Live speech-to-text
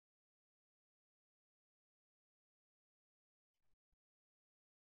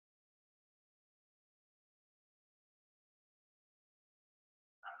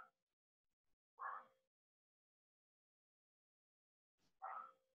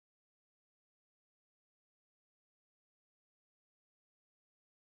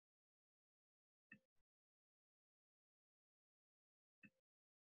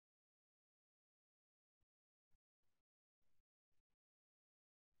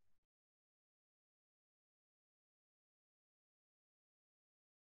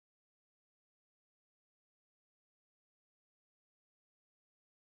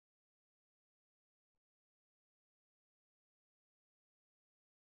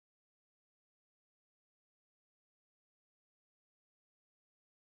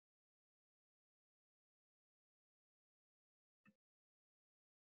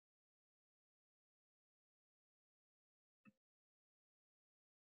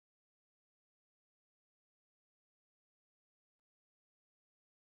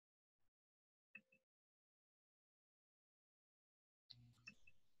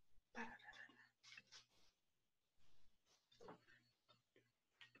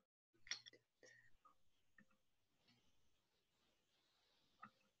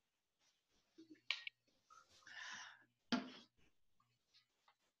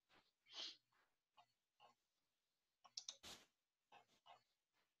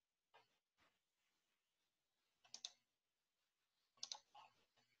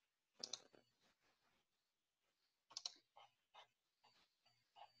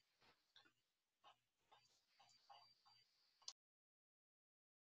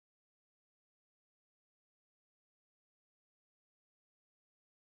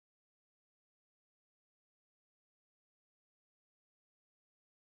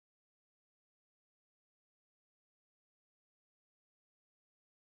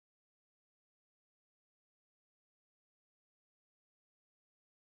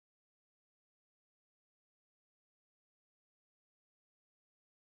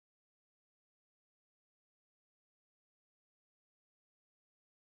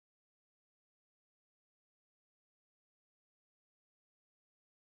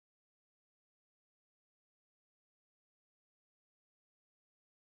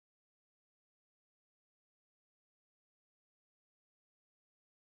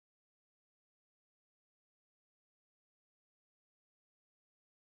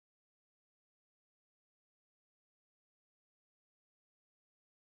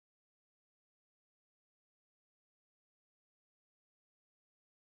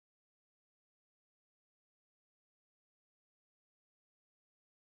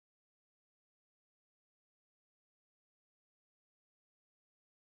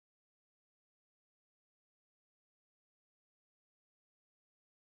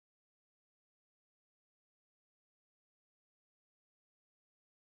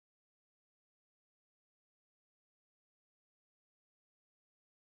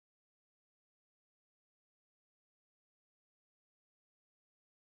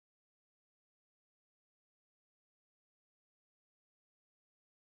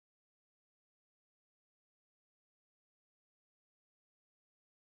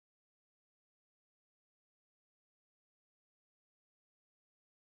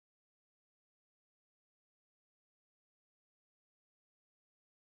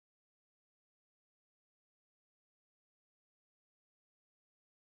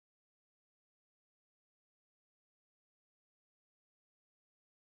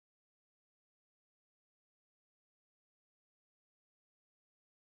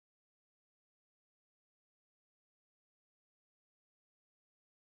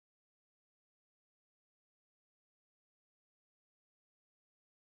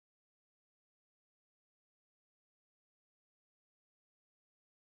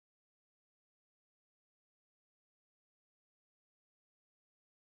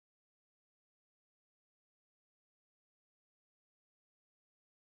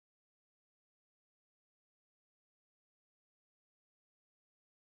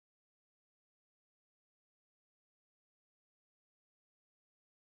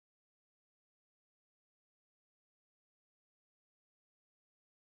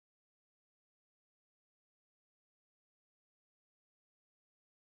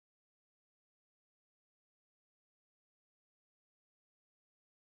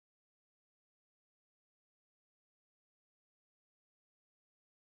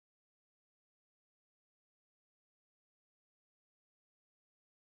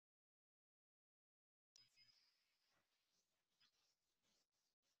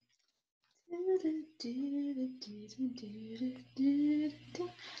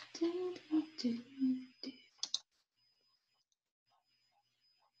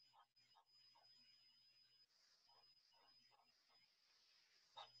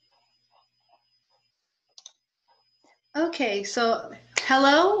Okay, so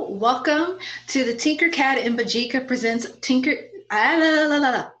hello, welcome to the Tinkercad and Mbadika presents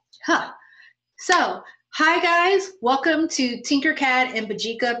So, hi guys, welcome to Tinkercad and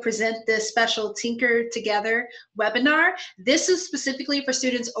Mbadika present this special Tinker Together webinar. This is specifically for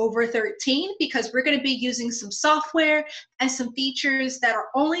students over 13 because we're going to be using some software and some features that are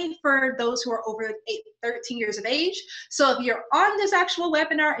only for those who are over 13 years of age. So if you're on this actual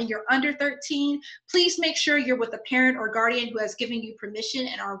webinar and you're under 13, please make sure you're with a parent or guardian who has given you permission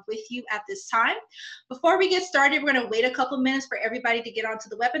and are with you at this time. Before we get started, we're going to wait a couple minutes for everybody to get onto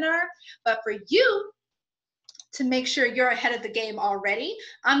the webinar. But for you to make sure you're ahead of the game already,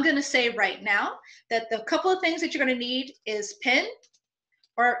 I'm going to say right now that the couple of things that you're going to need is pen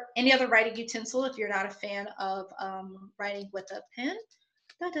or any other writing utensil if you're not a fan of writing with a pen.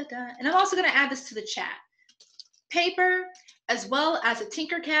 And I'm also going to add this to the chat. Paper, as well as a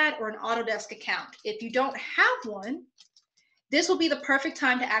Tinkercad or an Autodesk account. If you don't have one, this will be the perfect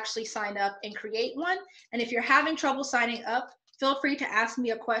time to actually sign up and create one. And if you're having trouble signing up, feel free to ask me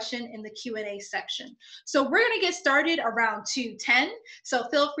a question in the Q&A section. So we're going to get started around 2:10. So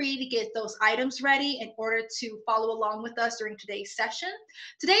feel free to get those items ready in order to follow along with us during today's session.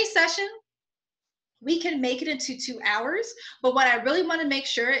 Today's session, we can make it into 2 hours, but what I really want to make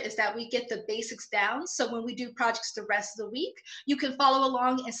sure is that we get the basics down. So when we do projects the rest of the week, you can follow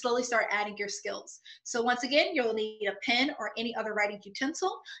along and slowly start adding your skills. So once again, you'll need a pen or any other writing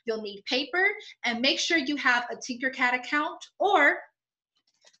utensil. You'll need paper, and make sure you have a Tinkercad account or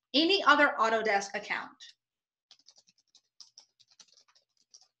any other Autodesk account.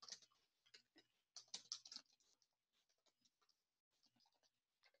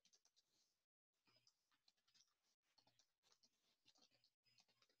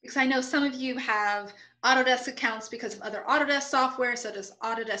 Because I know some of you have Autodesk accounts because of other Autodesk software, such as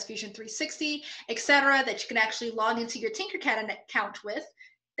Autodesk Fusion 360, etc., that you can actually log into your Tinkercad account with,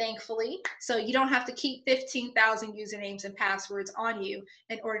 thankfully. So you don't have to keep 15,000 usernames and passwords on you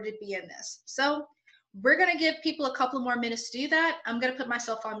in order to be in this. So we're going to give people a couple more minutes to do that. I'm going to put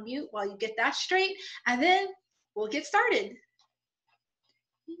myself on mute while you get that straight, and then we'll get started.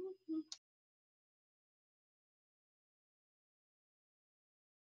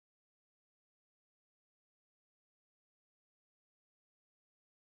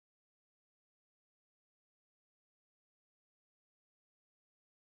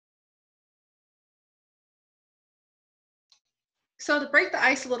 So to break the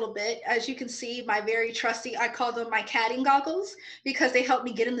ice a little bit, as you can see, my very trusty, I call them my catting goggles because they help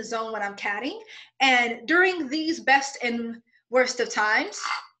me get in the zone when I'm catting. And during these best and worst of times,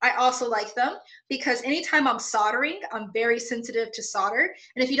 I also like them because anytime I'm soldering, I'm very sensitive to solder.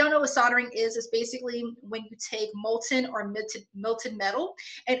 And if you don't know what soldering is, it's basically when you take molten or melted metal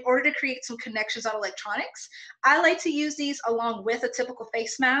in order to create some connections on electronics. I like to use these along with a typical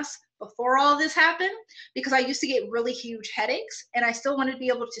face mask before all this happened because I used to get really huge headaches and I still wanted to be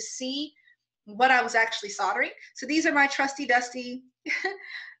able to see what I was actually soldering. So these are my trusty dusty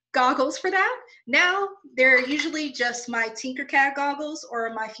goggles for that. Now they're usually just my Tinkercad goggles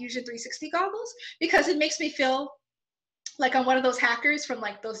or my Fusion 360 goggles because it makes me feel like I'm one of those hackers from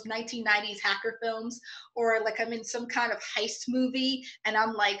like those 1990s hacker films, or like I'm in some kind of heist movie and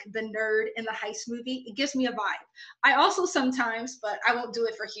I'm like the nerd in the heist movie. It gives me a vibe. I also sometimes, but I won't do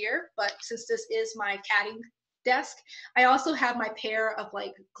it for here, but since this is my catting desk, I also have my pair of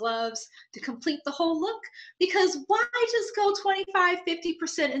like gloves to complete the whole look, because why just go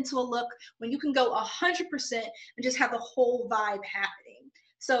 25-50% into a look when you can go 100% and just have the whole vibe happening.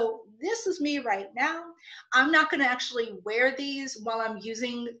 So this is me right now. I'm not going to actually wear these while I'm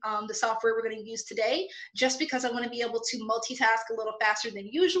using the software we're going to use today, just because I want to be able to multitask a little faster than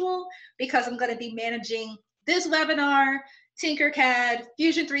usual, because I'm going to be managing this webinar, Tinkercad,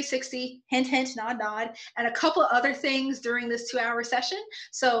 Fusion 360, hint, hint, nod, nod, and a couple other things during this 2-hour session.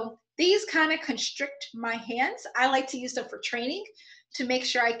 So these kind of constrict my hands. I like to use them for training to make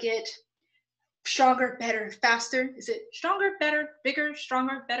sure I get stronger, better, faster. Is it stronger, better, bigger,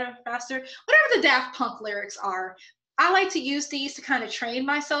 stronger, better, faster? Whatever the Daft Punk lyrics are. I like to use these to kind of train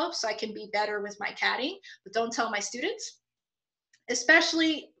myself so I can be better with my catting, but don't tell my students,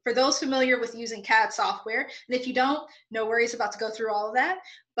 especially for those familiar with using CAD software. And if you don't, no worries, about to go through all of that.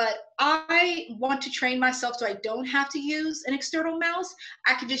 But I want to train myself so I don't have to use an external mouse.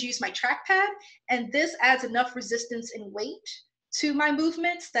 I can just use my trackpad, and this adds enough resistance and weight to my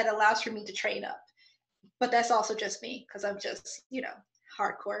movements that allows for me to train up. But that's also just me because I'm just,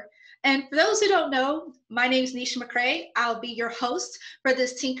 hardcore. And for those who don't know, my name is Nisha McCrae. I'll be your host for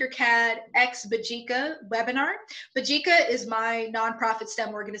this Tinkercad x Mbadika webinar. Mbadika is my nonprofit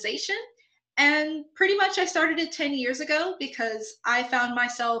STEM organization. And pretty much I started it 10 years ago because I found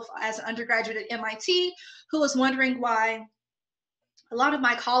myself as an undergraduate at MIT who was wondering why a lot of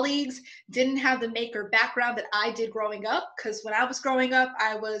my colleagues didn't have the maker background that I did growing up, because when I was growing up,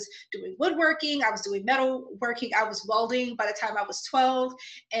 I was doing woodworking, I was doing metalworking, I was welding by the time I was 12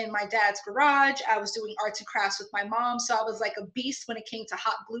 in my dad's garage. I was doing arts and crafts with my mom, so I was like a beast when it came to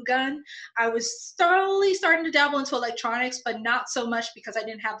hot glue gun. I was slowly starting to dabble into electronics, but not so much because I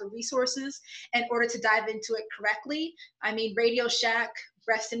didn't have the resources in order to dive into it correctly. I mean, Radio Shack,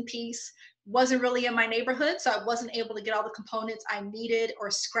 rest in peace, wasn't really in my neighborhood, so I wasn't able to get all the components I needed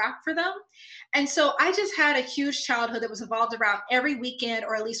or scrap for them. And so I just had a huge childhood that was involved around every weekend,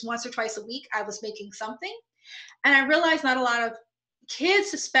 or at least once or twice a week, I was making something. And I realized not a lot of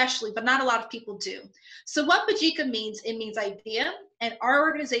kids especially, but not a lot of people do. So what Mbadika means, it means idea. And our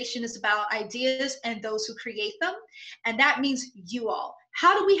organization is about ideas and those who create them. And that means you all.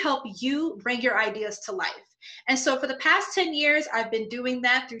 How do we help you bring your ideas to life? And so for the past 10 years, I've been doing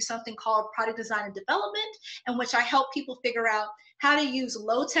that through something called product design and development, in which I help people figure out how to use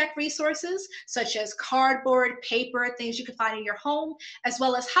low-tech resources, such as cardboard, paper, things you can find in your home, as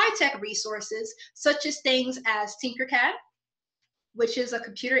well as high-tech resources, such as things as Tinkercad, which is a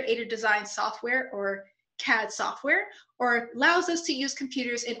computer-aided design software, or CAD software, or allows us to use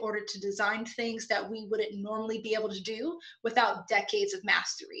computers in order to design things that we wouldn't normally be able to do without decades of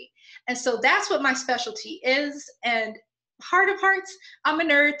mastery. And so that's what my specialty is. And heart of hearts, I'm a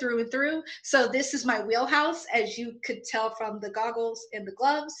nerd through and through. So this is my wheelhouse, as you could tell from the goggles and the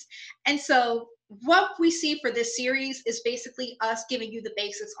gloves. And so what we see for this series is basically us giving you the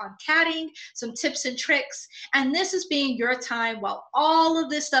basics on CADing, some tips and tricks. And this is being your time while all of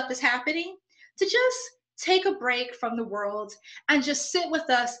this stuff is happening to just take a break from the world and just sit with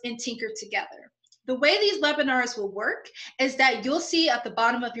us and tinker together. The way these webinars will work is that you'll see at the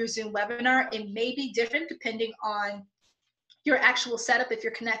bottom of your Zoom webinar, it may be different depending on your actual setup, if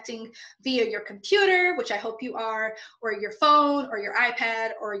you're connecting via your computer, which I hope you are, or your phone, or your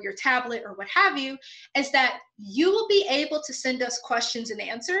iPad, or your tablet, or what have you, is that you will be able to send us questions and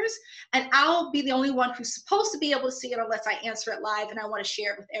answers, and I'll be the only one who's supposed to be able to see it unless I answer it live, and I want to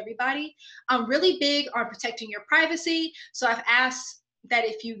share it with everybody. I'm really big on protecting your privacy, so I've asked that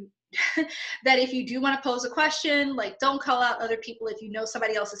if you do want to pose a question, like, don't call out other people. If you know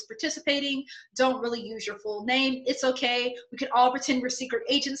somebody else is participating, don't really use your full name. It's okay. We can all pretend we're secret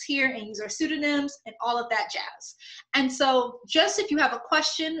agents here and use our pseudonyms and all of that jazz. And so just if you have a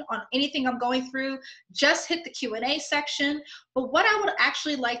question on anything I'm going through, just hit the Q&A section. But what I would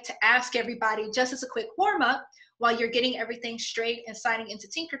actually like to ask everybody, just as a quick warm-up, while you're getting everything straight and signing into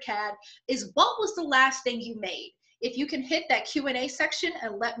Tinkercad, is what was the last thing you made? If you can hit that Q&A section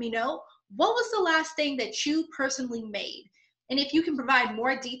and let me know, what was the last thing that you personally made? And if you can provide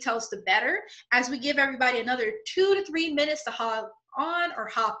more details, the better, as we give everybody another 2 to 3 minutes to hop on or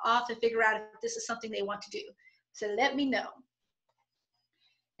hop off and figure out if this is something they want to do. So let me know.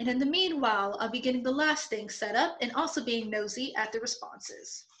 And in the meanwhile, I'll be getting the last thing set up and also being nosy at the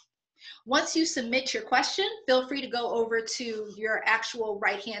responses. Once you submit your question, feel free to go over to your actual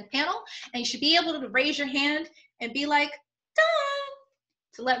right-hand panel, and you should be able to raise your hand and be like, done,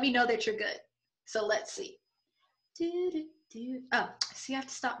 to let me know that you're good. So let's see. Oh, see, I have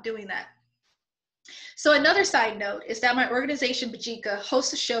to stop doing that. So another side note is that my organization, Mbadika,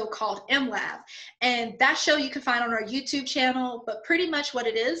 hosts a show called mLab. And that show you can find on our YouTube channel, but pretty much what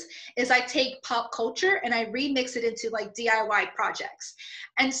it is I take pop culture and I remix it into like DIY projects.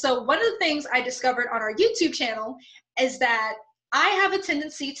 And so one of the things I discovered on our YouTube channel is that I have a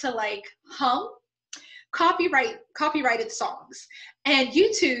tendency to like hum copyrighted songs. And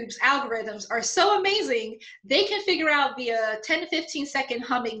YouTube's algorithms are so amazing, they can figure out via 10 to 15 second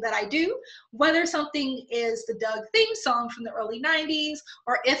humming that I do, whether something is the Doug theme song from the early 90s,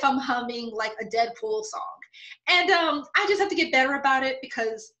 or if I'm humming like a Deadpool song. And I just have to get better about it,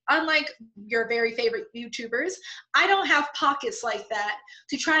 because unlike your very favorite YouTubers, I don't have pockets like that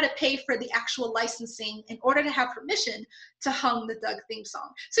to try to pay for the actual licensing in order to have permission to hum the Doug theme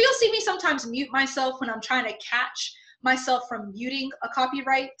song. So you'll see me sometimes mute myself when I'm trying to catch myself from muting a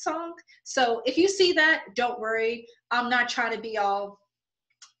copyright song. So if you see that, don't worry. I'm not trying to be all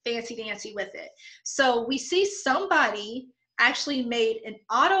fancy dancy with it. So we see somebody actually made an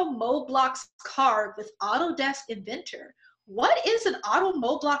auto Moblox card with Autodesk Inventor. What is an auto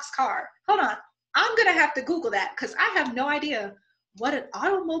Moblox card? Hold on. I'm gonna have to Google that because I have no idea what an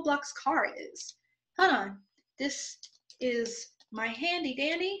Automoblocks car is. Hold on. This is my handy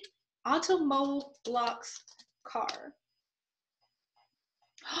dandy Automoblocks car.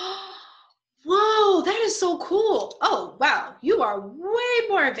 Whoa, that is so cool. Oh, wow, you are way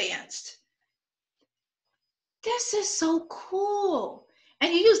more advanced. This is so cool.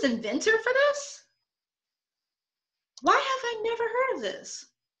 And you used Inventor for this? Why have I never heard of this?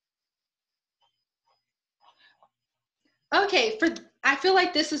 Okay, I feel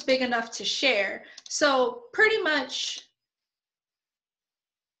like this is big enough to share. So pretty much,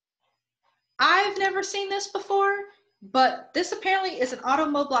 I've never seen this before, but this apparently is an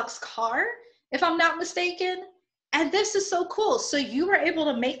Automoblocks car, if I'm not mistaken. And this is so cool. So you were able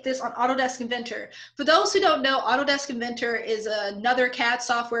to make this on Autodesk Inventor. For those who don't know, Autodesk Inventor is another CAD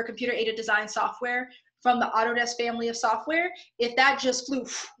software, computer-aided design software from the Autodesk family of software. If that just flew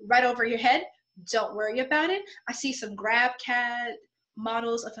right over your head, don't worry about it. I see some GrabCAD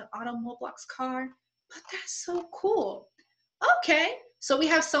models of an Automoblocks car, but that's so cool. Okay, so we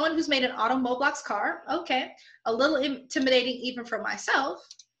have someone who's made an Automoblocks car. Okay, a little intimidating even for myself.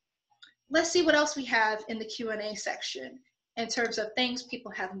 Let's see what else we have in the Q&A section in terms of things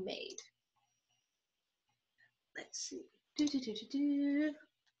people have made. Let's see.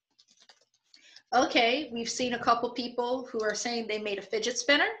 Okay, we've seen a couple people who are saying they made a fidget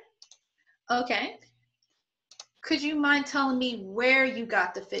spinner. Okay. Could you mind telling me where you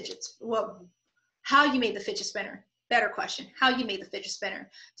got the fidgets? Well, how you made the fidget spinner? Better question, how you made the fidget spinner.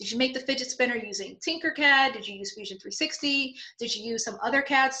 Did you make the fidget spinner using Tinkercad? Did you use Fusion 360? Did you use some other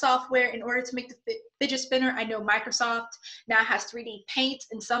CAD software in order to make the fidget spinner? I know Microsoft now has 3D Paint,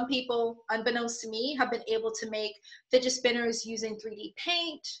 and some people, unbeknownst to me, have been able to make fidget spinners using 3D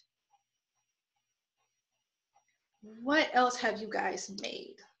Paint. What else have you guys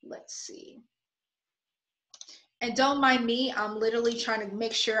made? Let's see. And don't mind me, I'm literally trying to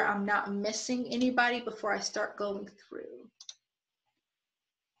make sure I'm not missing anybody before I start going through.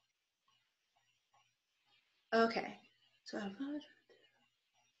 Okay.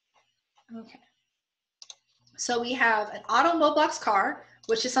 So we have an Automoblocks car,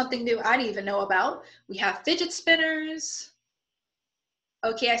 which is something new I didn't even know about. We have fidget spinners.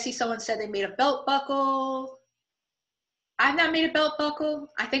 Okay, I see someone said they made a belt buckle. I've not made a belt buckle.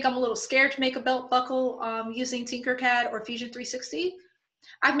 I think I'm a little scared to make a belt buckle using Tinkercad or Fusion 360.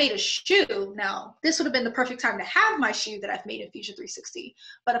 I've made a shoe. Now, this would have been the perfect time to have my shoe that I've made in Fusion 360,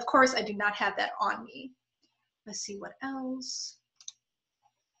 but of course I do not have that on me. Let's see what else.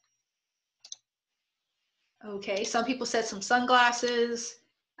 Okay, some people said some sunglasses.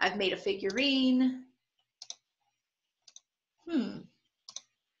 I've made a figurine.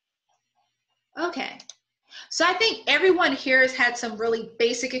 Okay. So I think everyone here has had some really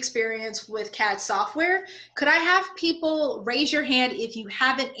basic experience with CAD software. Could I have people raise your hand if you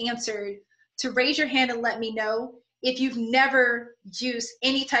haven't answered, to raise your hand and let me know if you've never used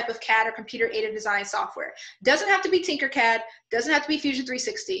any type of CAD or computer-aided design software. Doesn't have to be Tinkercad, doesn't have to be Fusion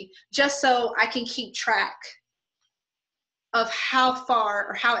 360, just so I can keep track of how far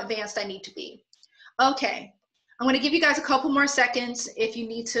or how advanced I need to be. Okay, I'm gonna give you guys a couple more seconds if you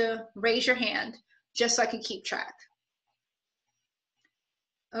need to raise your hand, just so I can keep track.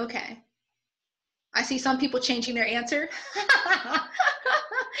 Okay. I see some people changing their answer.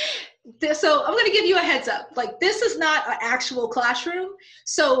 So I'm going to give you a heads up. Like, this is not an actual classroom,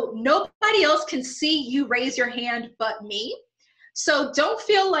 so nobody else can see you raise your hand but me. So don't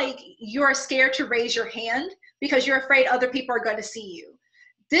feel like you're scared to raise your hand because you're afraid other people are going to see you.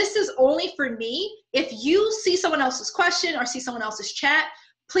 This is only for me. If you see someone else's question or see someone else's chat,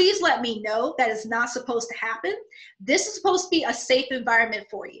 please let me know. That is not supposed to happen. This is supposed to be a safe environment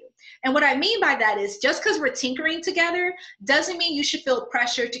for you. And what I mean by that is, just because we're tinkering together doesn't mean you should feel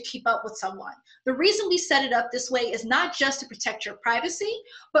pressure to keep up with someone. The reason we set it up this way is not just to protect your privacy,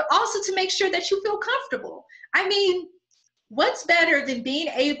 but also to make sure that you feel comfortable. I mean, what's better than being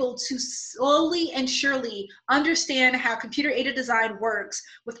able to slowly and surely understand how computer-aided design works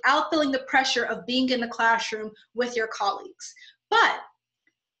without feeling the pressure of being in the classroom with your colleagues? But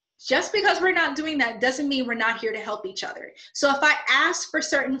just because we're not doing that doesn't mean we're not here to help each other. So if I ask for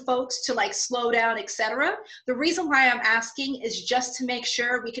certain folks to like slow down, etc., the reason why I'm asking is just to make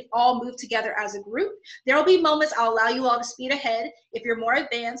sure we can all move together as a group. There will be moments I'll allow you all to speed ahead if you're more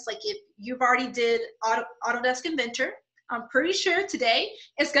advanced, like if you've already did Autodesk Inventor. I'm pretty sure today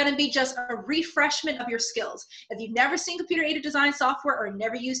it's going to be just a refreshment of your skills. If you've never seen computer-aided design software or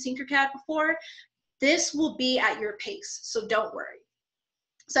never used Tinkercad before, this will be at your pace, so don't worry.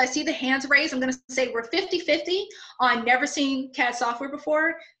 So I see the hands raised. I'm going to say we're 50-50 on never seen CAD software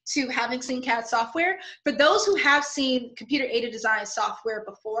before to having seen CAD software. For those who have seen computer-aided design software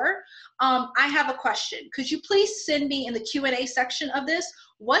before, I have a question. Could you please send me in the Q&A section of this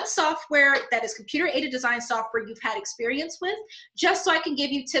what software that is computer-aided design software you've had experience with, just so I can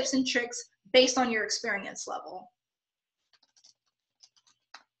give you tips and tricks based on your experience level.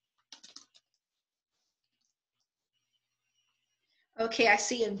 Okay, I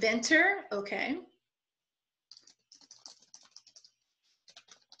see Inventor. Okay.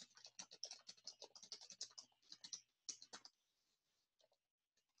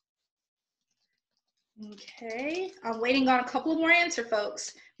 Okay, I'm waiting on a couple more answer,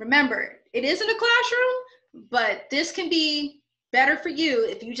 folks. Remember, it isn't a classroom, but this can be better for you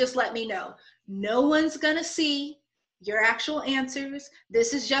if you just let me know. No one's gonna see your actual answers.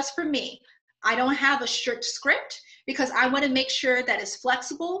 This is just for me. I don't have a strict script because I want to make sure that it's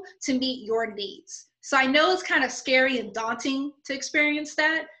flexible to meet your needs. So I know it's kind of scary and daunting to experience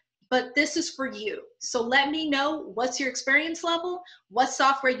that, but this is for you. So let me know what's your experience level, what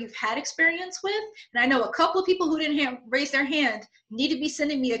software you've had experience with. And I know a couple of people who didn't raise their hand need to be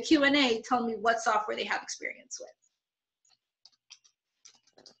sending me a Q&A telling me what software they have experience with.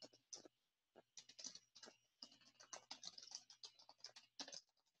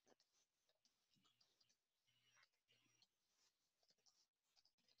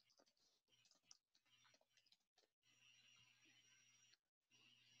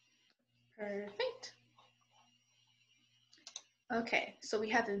 Perfect. Okay, so we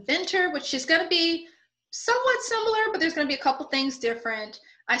have Inventor, which is going to be somewhat similar, but there's going to be a couple things different.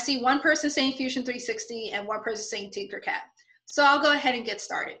 I see one person saying Fusion 360 and one person saying Tinkercad. So I'll go ahead and get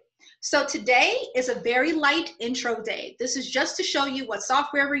started. So today is a very light intro day. This is just to show you what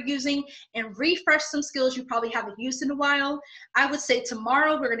software we're using and refresh some skills you probably haven't used in a while. I would say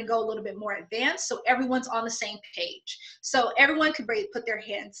tomorrow we're going to go a little bit more advanced so everyone's on the same page. So everyone can put their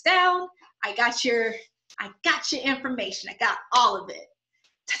hands down. I got your information. I got all of it.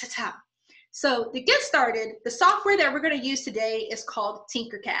 Ta-ta-ta. So to get started, the software that we're going to use today is called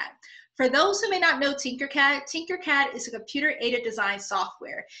Tinkercad. For those who may not know Tinkercad, Tinkercad is a computer-aided design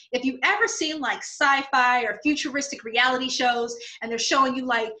software. If you've ever seen like sci-fi or futuristic reality shows and they're showing you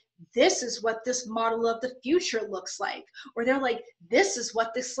like, this is what this model of the future looks like, or they're like, this is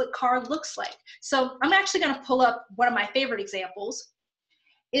what this slick car looks like. So I'm actually going to pull up one of my favorite examples.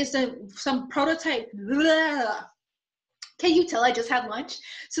 Is some prototype. Blah. Can you tell I just had lunch?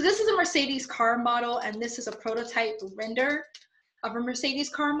 So this is a Mercedes car model, and this is a prototype render of a Mercedes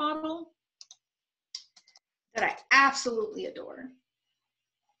car model that I absolutely adore.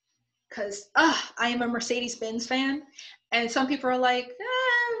 Because I am a Mercedes-Benz fan, and some people are like,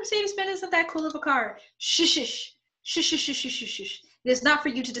 Mercedes-Benz isn't that cool of a car. Shush, shush, shush, shush, shush, shush, shush. It is not for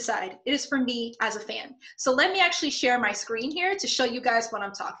you to decide. It is for me as a fan. So let me actually share my screen here to show you guys what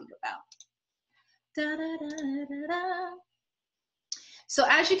I'm talking about. Da, da, da, da, da. So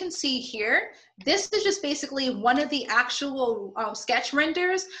as you can see here, this is just basically one of the actual sketch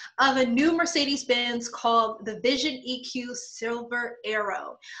renders of a new Mercedes-Benz called the Vision EQ Silver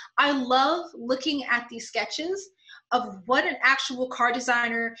Arrow. I love looking at these sketches of what an actual car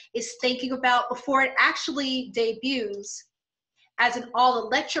designer is thinking about before it actually debuts as an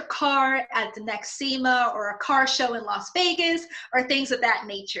all-electric car at the next SEMA or a car show in Las Vegas or things of that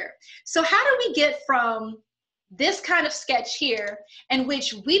nature. So how do we get from this kind of sketch here, in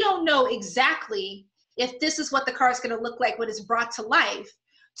which we don't know exactly if this is what the car is going to look like when it's brought to life,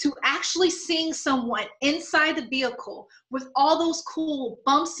 to actually seeing someone inside the vehicle with all those cool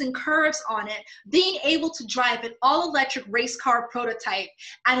bumps and curves on it, being able to drive an all-electric race car prototype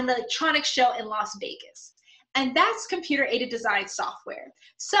at an electronics show in Las Vegas? And that's computer-aided design software.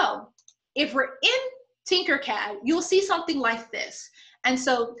 So if we're in Tinkercad, you'll see something like this. And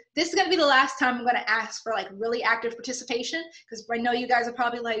so this is going to be the last time I'm going to ask for like really active participation, because I know you guys are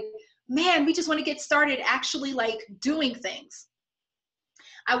probably like, man, we just want to get started actually like doing things.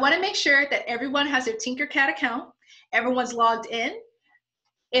 I want to make sure that everyone has their Tinkercad account. Everyone's logged in.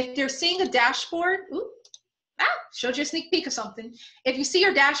 If they're seeing a dashboard, showed you a sneak peek of something. If you see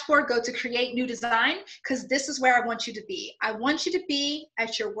your dashboard, go to create new design, because this is where I want you to be. I want you to be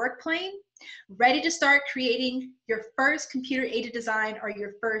at your work plane, ready to start creating your first computer-aided design or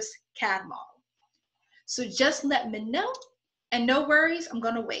your first CAD model. So just let me know, and no worries, I'm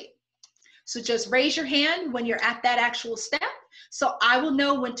gonna wait. So just raise your hand when you're at that actual step, so I will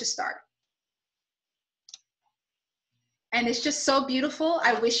know when to start. And it's just so beautiful.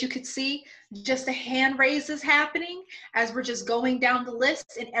 I wish you could see just the hand raises happening as we're just going down the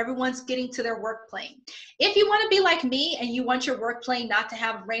list and everyone's getting to their work plane. If you want to be like me and you want your work plane not to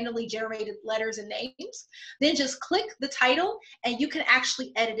have randomly generated letters and names, then just click the title and you can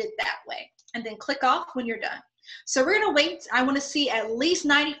actually edit it that way. And then click off when you're done. So we're going to wait. I want to see at least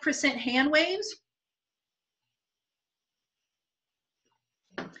 90% hand waves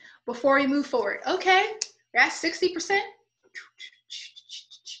before we move forward. Okay, we're at 60%.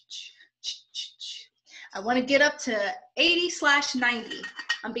 I want to get up to 80/90.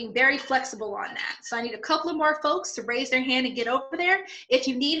 I'm being very flexible on that. So I need a couple of more folks to raise their hand and get over there. If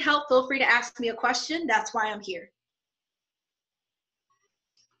you need help, feel free to ask me a question. That's why I'm here.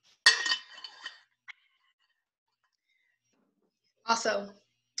 Also,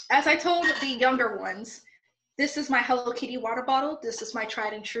 as I told the younger ones, this is my Hello Kitty water bottle. This is my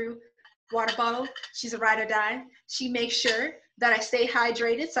tried and true water bottle. She's a ride or die. She makes sure that I stay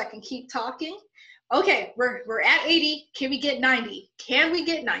hydrated so I can keep talking. Okay, we're at 80. Can we get 90? Can we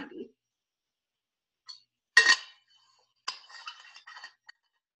get 90?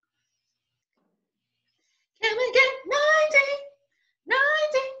 Can we get 90? 90?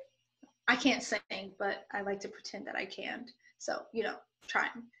 I can't sing, but I like to pretend that I can. So, you know,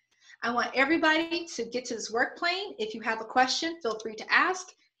 trying. I want everybody to get to this work plane. If you have a question, feel free to ask.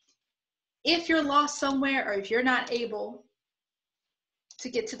 If you're lost somewhere or if you're not able to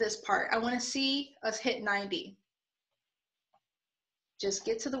get to this part, I want to see us hit 90. Just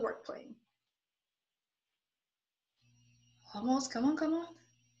get to the work plane. Almost, come on, come on.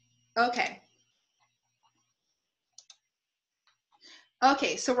 Okay.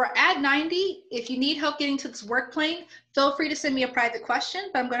 Okay, so we're at 90. If you need help getting to this work plane, feel free to send me a private question,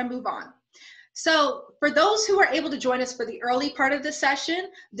 but I'm going to move on. So for those who are able to join us for the early part of the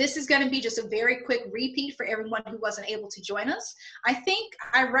session, this is going to be just a very quick repeat for everyone who wasn't able to join us. I think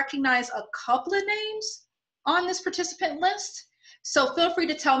I recognize a couple of names on this participant list. So feel free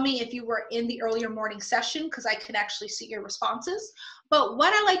to tell me if you were in the earlier morning session because I can actually see your responses. But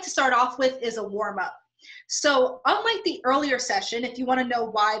what I like to start off with is a warm-up. So unlike the earlier session, if you want to know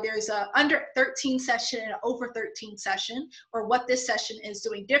why there's a under 13 session and an over 13 session, or what this session is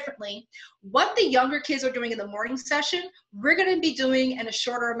doing differently, what the younger kids are doing in the morning session, we're going to be doing in a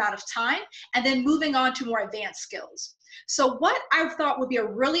shorter amount of time and then moving on to more advanced skills. So what I thought would be a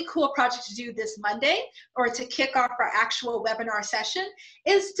really cool project to do this Monday, or to kick off our actual webinar session,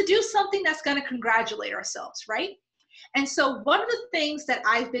 is to do something that's going to congratulate ourselves, right? And so one of the things that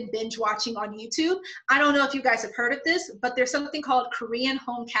I've been binge watching on YouTube, I don't know if you guys have heard of this, but there's something called Korean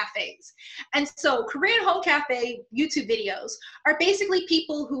home cafes. And so Korean home cafe YouTube videos are basically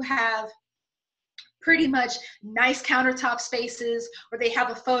people who have pretty much nice countertop spaces where they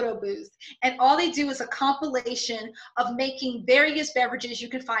have a photo booth. And all they do is a compilation of making various beverages you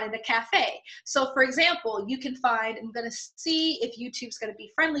can find in a cafe. So for example, you can find, I'm gonna see if YouTube's gonna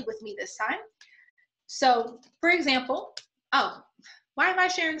be friendly with me this time. So, for example, oh, why am I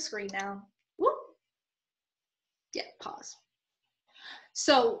sharing the screen now? Whoop. Yeah, pause.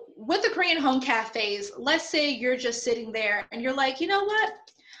 So, with the Korean home cafes, let's say you're just sitting there and you're like, you know what?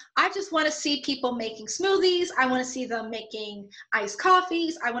 I just want to see people making smoothies. I want to see them making iced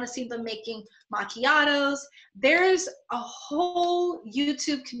coffees. I want to see them making macchiatos. There's a whole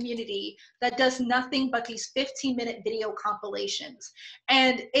YouTube community that does nothing but these 15-minute video compilations.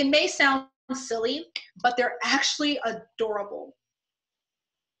 And it may sound silly, but they're actually adorable.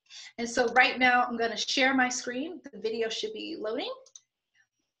 And so right now I'm going to share my screen. The video should be loading.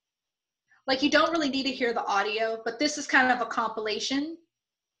 Like, you don't really need to hear the audio, but this is kind of a compilation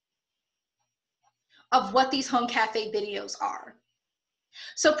of what these home cafe videos are.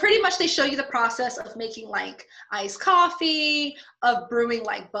 So pretty much they show you the process of making like iced coffee, of brewing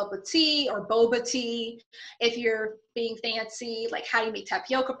like bubble tea or boba tea. If you're being fancy, like how you make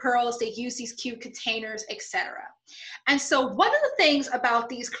tapioca pearls, they use these cute containers, etc. And so one of the things about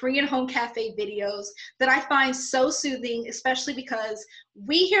these Korean home cafe videos that I find so soothing, especially because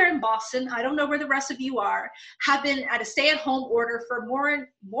we here in Boston, I don't know where the rest of you are, have been at a stay-at-home order for more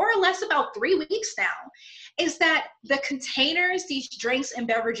or less about 3 weeks now, is that the containers these drinks and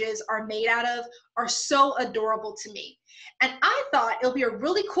beverages are made out of are so adorable to me. And I thought it'll be a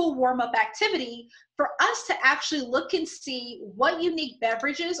really cool warm-up activity for us to actually look and see what unique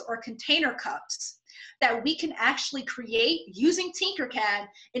beverages or container cups that we can actually create using Tinkercad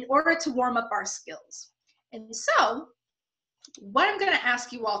in order to warm up our skills. And so what I'm going to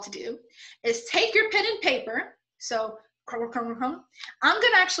ask you all to do is take your pen and paper. So I'm going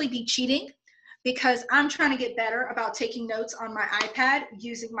to actually be cheating because I'm trying to get better about taking notes on my iPad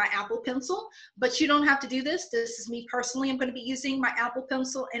using my Apple Pencil, but you don't have to do this. This is me personally. I'm going to be using my Apple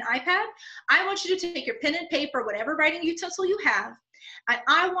Pencil and iPad. I want you to take your pen and paper, whatever writing utensil you have, and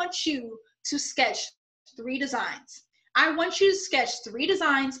I want you to sketch 3 designs. I want you to sketch 3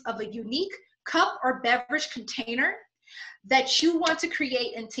 designs of a unique cup or beverage container that you want to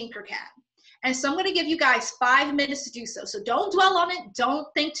create in Tinkercad. And so I'm going to give you guys 5 minutes to do so. So don't dwell on it. Don't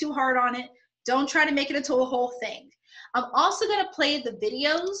think too hard on it. Don't try to make it into a whole thing. I'm also going to play the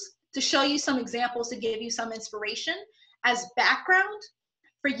videos to show you some examples to give you some inspiration as background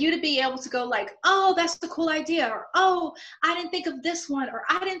for you to be able to go like, oh, that's a cool idea, or oh, I didn't think of this one, or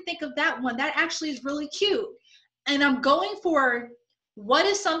I didn't think of that one. That actually is really cute. And I'm going for what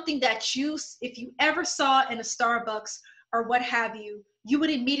is something that you, if you ever saw in a Starbucks or what have you, you would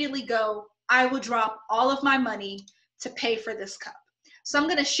immediately go, I will drop all of my money to pay for this cup. So I'm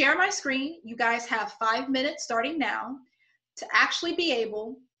going to share my screen. You guys have 5 minutes starting now to actually be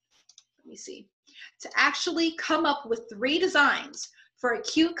able, let me see, to actually come up with 3 designs for a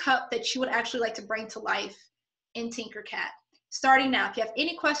cute cup that you would actually like to bring to life in Tinkercad. Starting now. If you have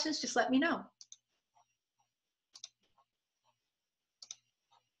any questions, just let me know.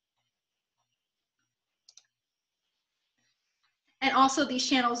 And also these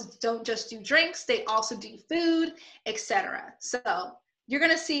channels don't just do drinks, they also do food, etc. So you're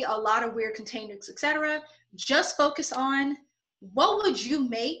gonna see a lot of weird containers, etc. Just focus on what would you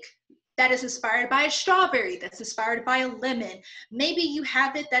make that is inspired by a strawberry, that's inspired by a lemon. Maybe you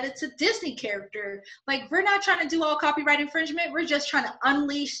have it that it's a Disney character. Like, we're not trying to do all copyright infringement. We're just trying to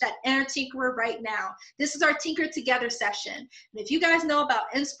unleash that inner tinkerer right now. This is our Tinker Together session. And if you guys know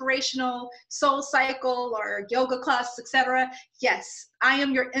about inspirational soul cycle or yoga classes, etc., yes, I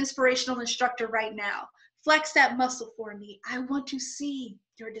am your inspirational instructor right now. Flex that muscle for me. I want to see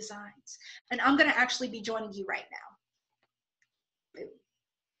your designs. And I'm gonna actually be joining you right now.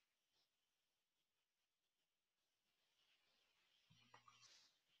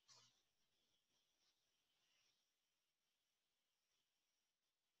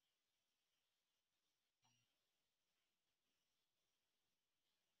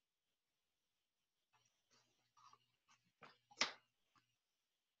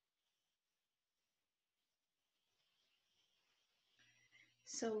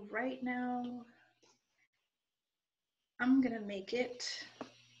 So right now, I'm gonna make it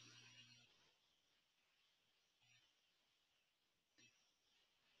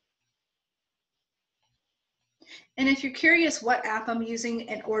and if you're curious what app I'm using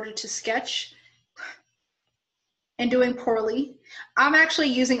in order to sketch and doing poorly, I'm actually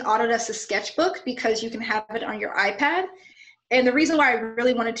using Autodesk Sketchbook because you can have it on your iPad. And the reason why I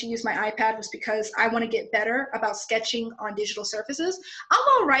really wanted to use my iPad was because I want to get better about sketching on digital surfaces. I'm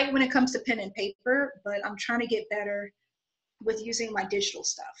all right when it comes to pen and paper, but I'm trying to get better with using my digital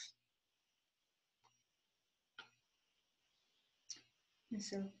stuff. And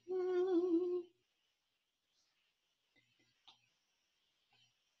so,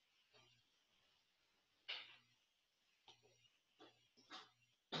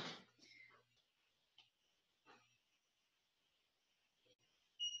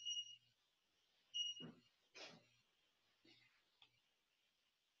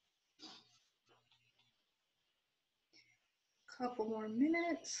 couple more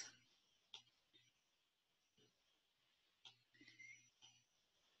minutes.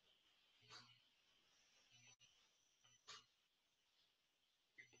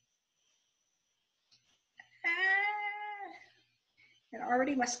 And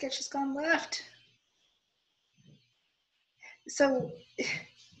already my sketch has gone left. So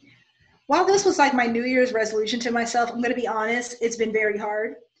while this was like my New Year's resolution to myself, I'm going to be honest, it's been very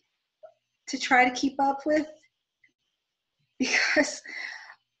hard to try to keep up with because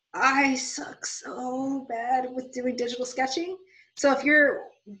I suck so bad with doing digital sketching. So if you're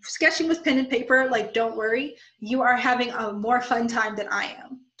sketching with pen and paper, like, don't worry, you are having a more fun time than I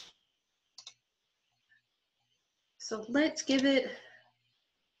am. So let's give it,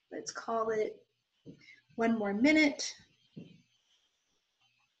 let's call it 1 more minute.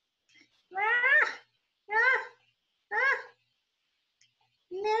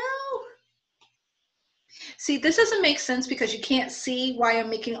 No. See, this doesn't make sense because you can't see why I'm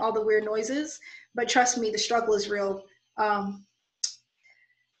making all the weird noises, but trust me, the struggle is real.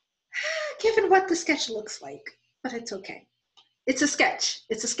 Given what the sketch looks like, but it's okay. It's a sketch.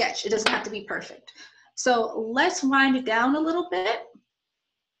 It's a sketch. It doesn't have to be perfect. So let's wind it down a little bit.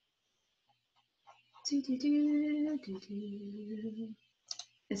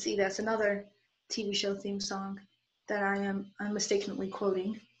 And see, that's another TV show theme song that I am mistakenly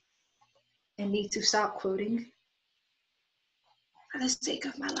quoting and need to stop quoting for the sake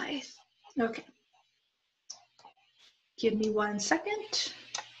of my life. Okay. Give me 1 second.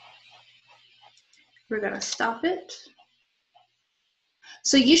 We're going to stop it.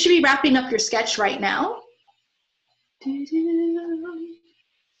 So you should be wrapping up your sketch right now.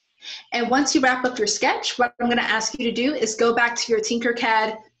 And once you wrap up your sketch, what I'm going to ask you to do is go back to your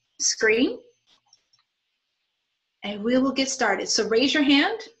Tinkercad screen, and we will get started. So raise your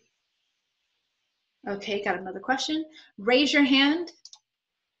hand. Okay, got another question. Raise your hand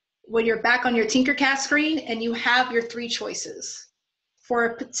when you're back on your Tinkercad screen and you have your 3 choices for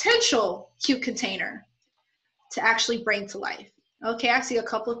a potential cute container to actually bring to life. Okay, I see a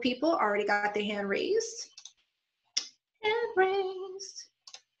couple of people already got their hand raised. Hand raised.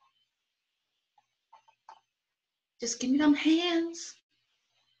 Just give me them hands.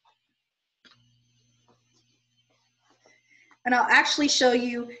 And I'll actually show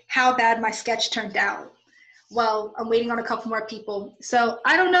you how bad my sketch turned out. Well, I'm waiting on a couple more people. So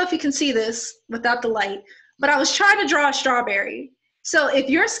I don't know if you can see this without the light, but I was trying to draw a strawberry. So if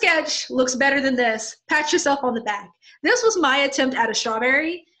your sketch looks better than this, pat yourself on the back. This was my attempt at a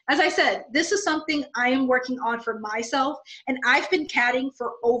strawberry. As I said, this is something I am working on for myself, and I've been CADing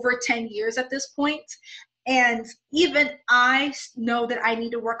for over 10 years at this point. And even I know that I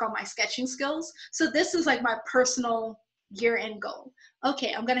need to work on my sketching skills. So this is like my personal year-end goal.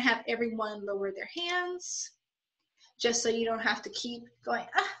 Okay, I'm gonna have everyone lower their hands, just so you don't have to keep going,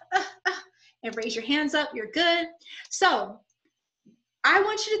 and raise your hands up, you're good. So I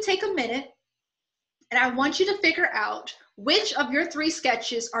want you to take a minute, and I want you to figure out which of your 3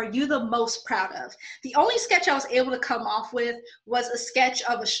 sketches are you the most proud of. The only sketch I was able to come off with was a sketch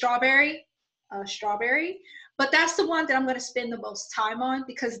of a strawberry, but that's the one that I'm going to spend the most time on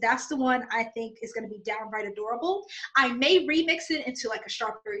because that's the one I think is going to be downright adorable. I may remix it into like a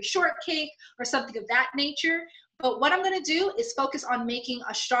strawberry shortcake or something of that nature, but what I'm going to do is focus on making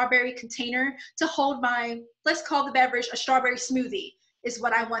a strawberry container to hold my, let's call the beverage a strawberry smoothie is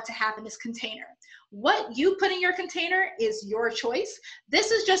what I want to have in this container. What you put in your container is your choice.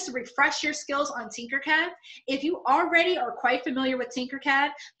 This is just to refresh your skills on Tinkercad. If you already are quite familiar with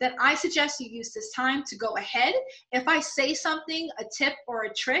Tinkercad, then I suggest you use this time to go ahead. If I say something, a tip or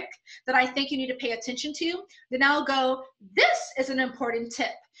a trick that I think you need to pay attention to, then I'll go, this is an important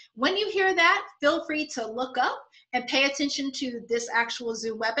tip. When you hear that, feel free to look up and pay attention to this actual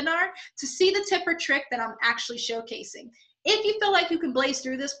Zoom webinar to see the tip or trick that I'm actually showcasing. If you feel like you can blaze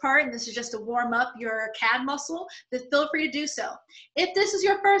through this part and this is just to warm up your CAD muscle, then feel free to do so. If this is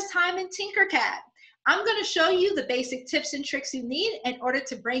your first time in Tinkercad, I'm going to show you the basic tips and tricks you need in order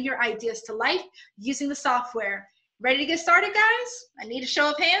to bring your ideas to life using the software. Ready to get started, guys? I need a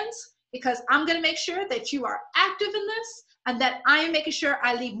show of hands because I'm going to make sure that you are active in this and that I am making sure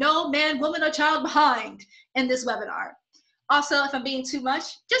I leave no man, woman, or child behind in this webinar. Also, if I'm being too much,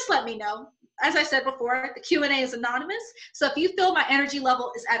 just let me know. As I said before, the Q&A is anonymous. So if you feel my energy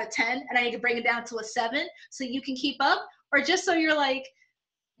level is at a 10 and I need to bring it down to a 7 so you can keep up, or just so you're like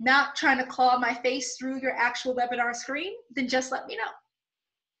not trying to claw my face through your actual webinar screen, then just let me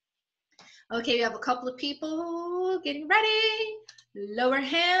know. Okay, we have a couple of people getting ready. Lower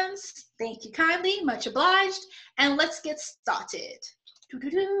hands. Thank you kindly, much obliged. And let's get started.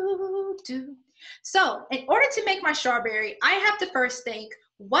 So in order to make my strawberry, I have to first think,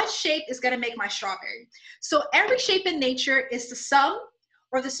 what shape is going to make my strawberry? So every shape in nature is the sum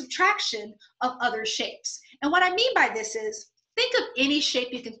or the subtraction of other shapes. And what I mean by this is, think of any shape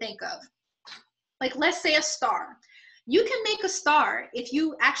you can think of. Like let's say a star. You can make a star if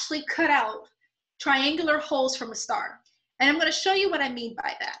you actually cut out triangular holes from a star. And I'm going to show you what I mean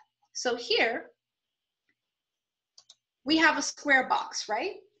by that. So here, we have a square box,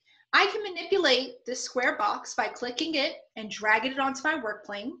 right? I can manipulate this square box by clicking it and dragging it onto my work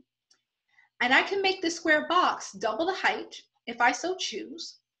plane. And I can make this square box double the height, if I so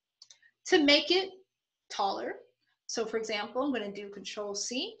choose, to make it taller. So for example, I'm going to do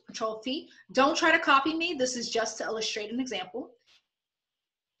Control-C, Control-V. Don't try to copy me. This is just to illustrate an example.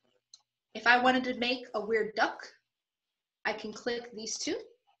 If I wanted to make a weird duck, I can click these two.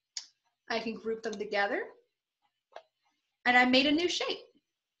 I can group them together. And I made a new shape.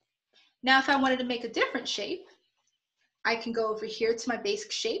 Now, if I wanted to make a different shape, I can go over here to my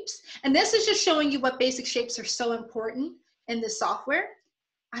basic shapes. And this is just showing you what basic shapes are so important in this software.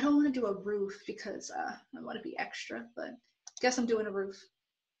 I don't want to do a roof because I want to be extra, but I guess I'm doing a roof.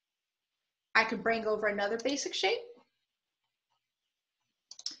 I can bring over another basic shape,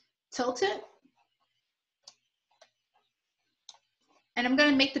 tilt it, and I'm going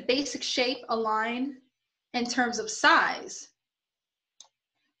to make the basic shape align in terms of size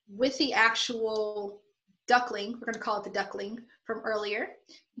with the actual duckling. We're going to call it the duckling from earlier.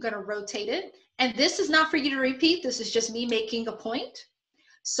 I'm going to rotate it. And this is not for you to repeat. This is just me making a point.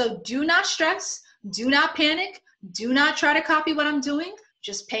 So do not stress. Do not panic. Do not try to copy what I'm doing.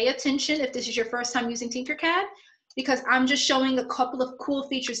 Just pay attention if this is your first time using Tinkercad, because I'm just showing a couple of cool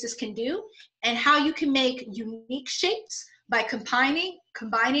features this can do and how you can make unique shapes by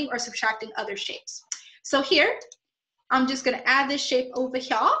combining or subtracting other shapes. So here, I'm just going to add this shape over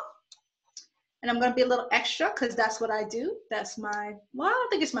here. And I'm going to be a little extra because that's what I do. That's my, well, I don't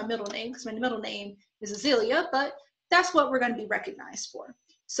think it's my middle name because my middle name is Azealia, but that's what we're going to be recognized for.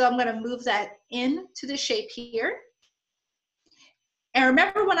 So I'm going to move that into the shape here. And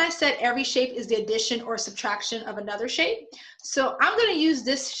remember when I said every shape is the addition or subtraction of another shape? So I'm going to use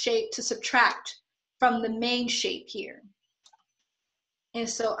this shape to subtract from the main shape here. And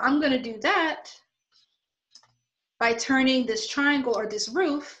so I'm going to do that by turning this triangle or this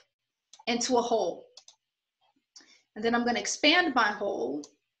roof into a hole. And then I'm going to expand my hole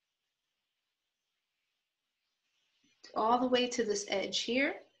all the way to this edge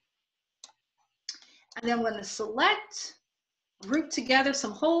here. And then I'm going to select, group together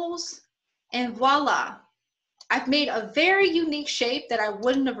some holes, and voila. I've made a very unique shape that I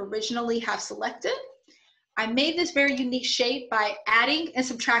wouldn't have originally have selected. I made this very unique shape by adding and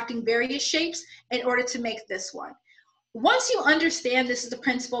subtracting various shapes in order to make this one. Once you understand this is the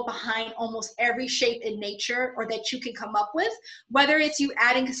principle behind almost every shape in nature or that you can come up with, whether it's you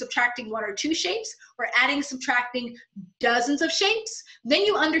adding and subtracting 1 or 2 shapes or adding and subtracting dozens of shapes, then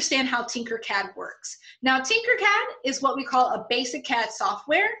you understand how Tinkercad works. Now, Tinkercad is what we call a basic CAD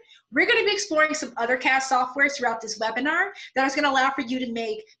software. We're going to be exploring some other CAD software throughout this webinar that is going to allow for you to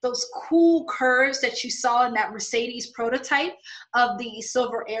make those cool curves that you saw in that Mercedes prototype of the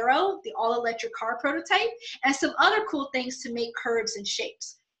Silver Arrow, the all-electric car prototype, and some other cool things to make curves and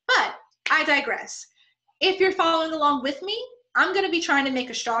shapes. But I digress. If you're following along with me, I'm going to be trying to make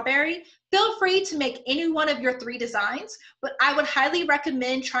a strawberry. Feel free to make any one of your 3 designs, but I would highly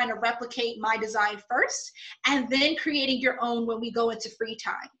recommend trying to replicate my design first and then creating your own when we go into free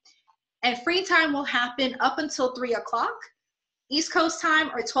time. And free time will happen up until 3 o'clock East Coast time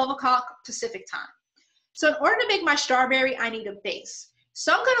or 12 o'clock Pacific time. So in order to make my strawberry, I need a base.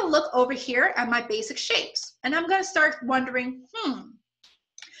 So I'm going to look over here at my basic shapes, and I'm going to start wondering,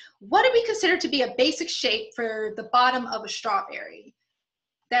 what do we consider to be a basic shape for the bottom of a strawberry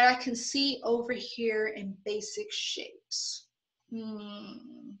that I can see over here in basic shapes?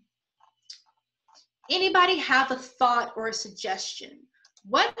 Anybody have a thought or a suggestion?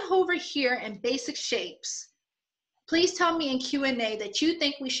 What over here in basic shapes, please tell me in Q&A that you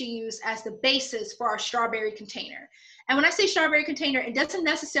think we should use as the basis for our strawberry container. And when I say strawberry container, it doesn't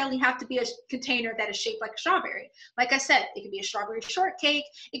necessarily have to be a container that is shaped like a strawberry. Like I said, it could be a strawberry shortcake,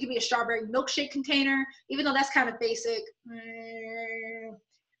 it could be a strawberry milkshake container, even though that's kind of basic.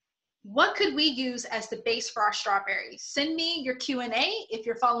 What could we use as the base for our strawberry? Send me your Q&A if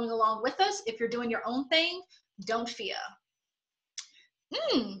you're following along with us. If you're doing your own thing, don't fear.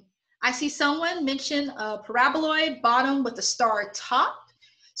 I see someone mention a paraboloid bottom with a star top.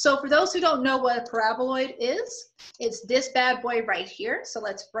 So for those who don't know what a paraboloid is, it's this bad boy right here. So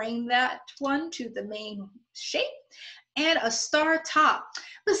let's bring that one to the main shape and a star top.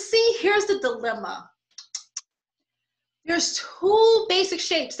 But see, here's the dilemma. There's 2 basic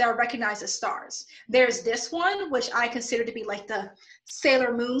shapes that are recognized as stars. There's this one, which I consider to be like the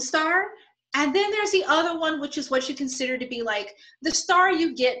Sailor Moon star. And then there's the other one, which is what you consider to be like the star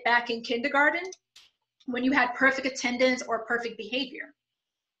you get back in kindergarten when you had perfect attendance or perfect behavior.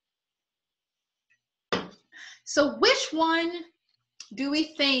 So which one do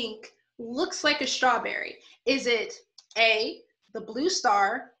we think looks like a strawberry? Is it A, the blue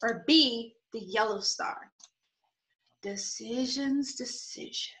star, or B, the yellow star? Decisions,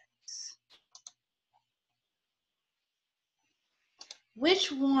 decisions.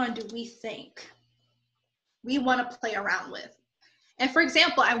 Which one do we think we want to play around with? And for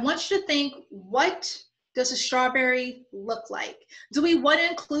example, I want you to think, what does a strawberry look like? Do we want to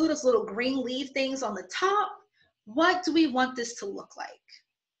include those little green leaf things on the top? What do we want this to look like?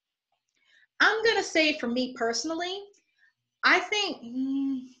 I'm going to say for me personally, I think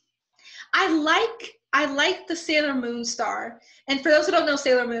I like the Sailor Moon star. And for those who don't know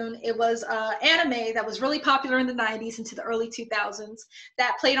Sailor Moon, it was an anime that was really popular in the 90s into the early 2000s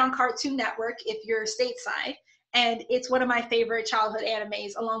that played on Cartoon Network if you're stateside. And it's one of my favorite childhood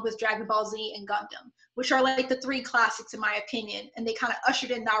animes, along with Dragon Ball Z and Gundam, which are like the 3 classics in my opinion. And they kind of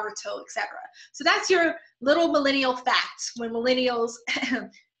ushered in Naruto, etc. So that's your little millennial facts when millennials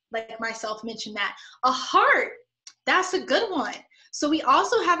like myself mention that. A heart, that's a good one. So we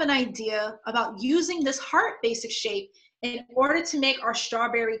also have an idea about using this heart basic shape in order to make our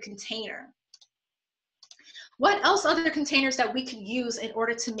strawberry container. What else other containers that we could use in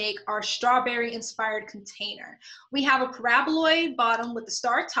order to make our strawberry inspired container? We have a paraboloid bottom with a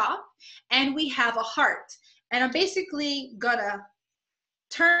star top, and we have a heart. And I'm basically gonna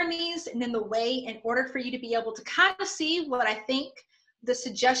turn these in the way in order for you to be able to kind of see what I think the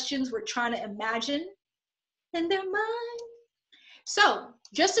suggestions we're trying to imagine in their mind. So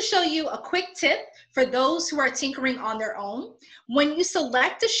just to show you a quick tip for those who are tinkering on their own, when you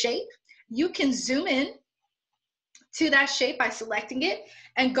select a shape, you can zoom in to that shape by selecting it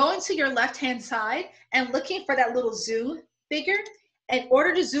and going to your left-hand side and looking for that little zoom figure in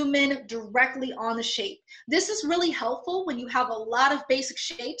order to zoom in directly on the shape. This is really helpful when you have a lot of basic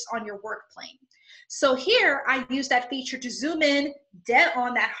shapes on your work plane. So here I use that feature to zoom in dead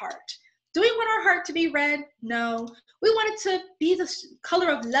on that heart. Do we want our heart to be red? No. We want it to be the color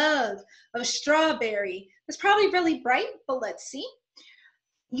of love, of strawberry. It's probably really bright, but let's see.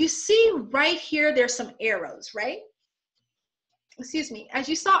 You see right here, there's some arrows, right? Excuse me. As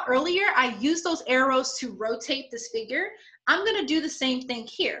you saw earlier, I used those arrows to rotate this figure. I'm going to do the same thing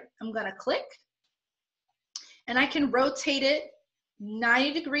here. I'm going to click, and I can rotate it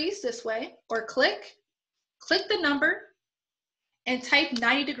 90 degrees this way, or click the number, and type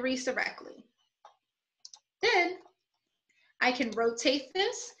 90 degrees directly. Then I can rotate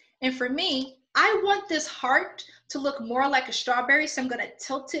this, and for me, I want this heart to look more like a strawberry, so I'm going to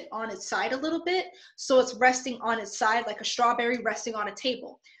tilt it on its side a little bit so it's resting on its side like a strawberry resting on a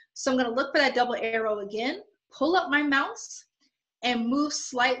table. So I'm going to look for that double arrow again, pull up my mouse, and move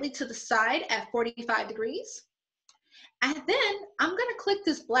slightly to the side at 45 degrees. And then I'm going to click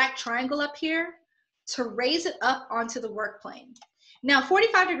this black triangle up here to raise it up onto the work plane. Now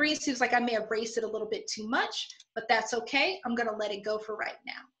 45 degrees seems like I may have raised it a little bit too much, but that's okay. I'm going to let it go for right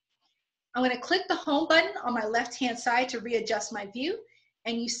now. I'm going to click the home button on my left-hand side to readjust my view.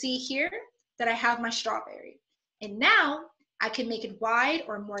 And you see here that I have my strawberry. And now I can make it wide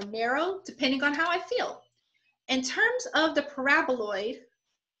or more narrow depending on how I feel. In terms of the paraboloid,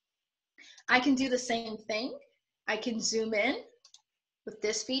 I can do the same thing. I can zoom in with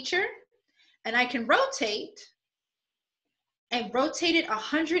this feature, and I can rotate it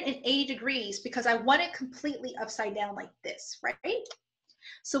 180 degrees because I want it completely upside down like this, right?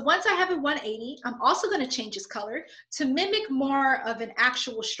 So once I have it 180, I'm also going to change its color to mimic more of an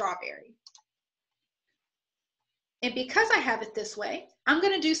actual strawberry. And because I have it this way, I'm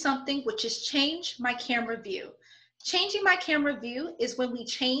going to do something which is change my camera view. Changing my camera view is when we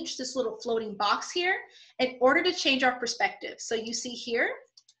change this little floating box here in order to change our perspective. So you see here,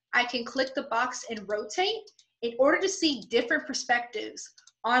 I can click the box and rotate in order to see different perspectives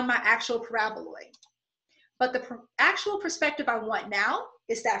on my actual paraboloid. But the actual perspective I want now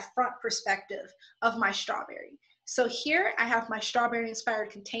is that front perspective of my strawberry. So here I have my strawberry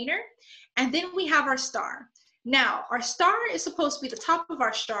inspired container, and then we have our star. Now our star is supposed to be the top of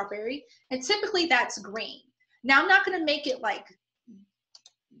our strawberry, and typically that's green. Now I'm not going to make it like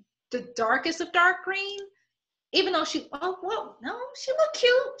the darkest of dark green, even though she, oh, whoa, no, she looked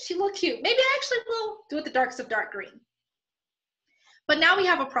cute. She looked cute. Maybe I actually will do it the darkest of dark green. But now we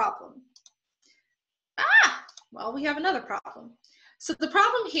have a problem. Well, we have another problem. So the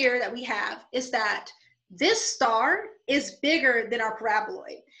problem here that we have is that this star is bigger than our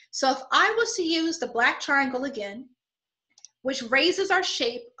paraboloid. So if I was to use the black triangle again, which raises our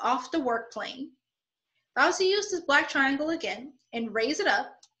shape off the work plane, if I was to use this black triangle again and raise it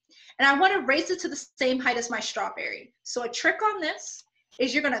up, and I want to raise it to the same height as my strawberry. So a trick on this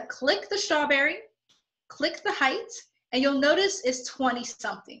is you're going to click the strawberry, click the height, and you'll notice it's 20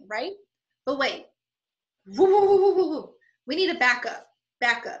 something, right? But wait. Woo, woo, woo, woo, woo, woo. We need to back up.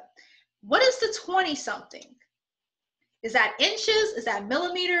 What is the 20 something? Is that inches? Is that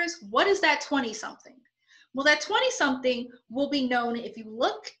millimeters? What is that 20 something? Well, that 20 something will be known if you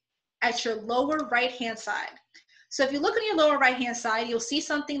look at your lower right hand side. So if you look on your lower right hand side, you'll see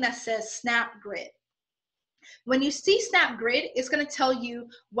something that says snap grid. When you see snap grid, it's going to tell you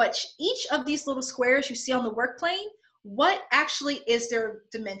what each of these little squares you see on the work plane, what actually is their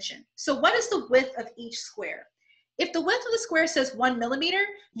dimension. So what is the width of each square? If the width of the square says 1 millimeter,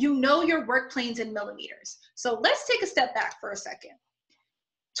 you know your work plane's in millimeters. So let's take a step back for a second.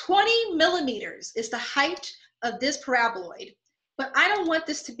 20 millimeters is the height of this paraboloid, but I don't want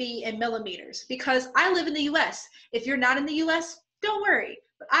this to be in millimeters because I live in the US. If you're not in the US, don't worry,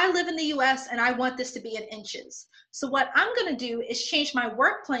 but I live in the US and I want this to be in inches. So what I'm gonna do is change my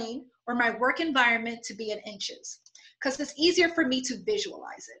work plane or my work environment to be in inches, because it's easier for me to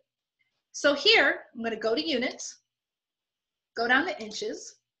visualize it. So here, I'm going to go to units, go down to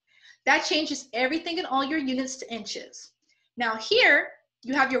inches. That changes everything in all your units to inches. Now here,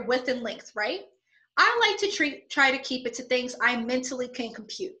 you have your width and length, right? I like to try to keep it to things I mentally can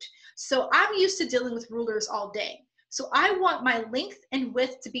compute. So I'm used to dealing with rulers all day. So I want my length and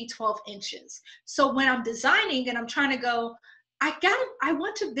width to be 12 inches. So when I'm designing and I'm trying to go, I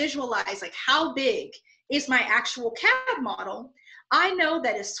want to visualize like how big is my actual CAD model. I know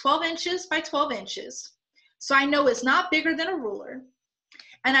that it's 12 inches by 12 inches. So I know it's not bigger than a ruler.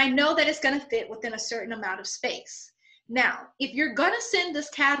 And I know that it's going to fit within a certain amount of space. Now, if you're going to send this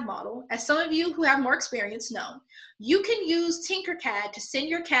CAD model, as some of you who have more experience know, you can use Tinkercad to send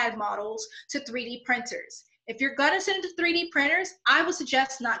your CAD models to 3D printers. If you're going to send it to 3D printers, I would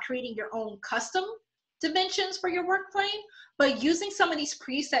suggest not creating your own custom dimensions for your work plane, but using some of these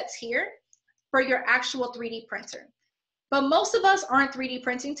presets here for your actual 3D printer. But most of us aren't 3D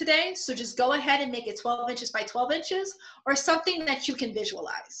printing today, so just go ahead and make it 12 inches by 12 inches or something that you can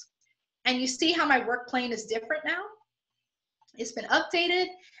visualize. And you see how my work plane is different now? It's been updated,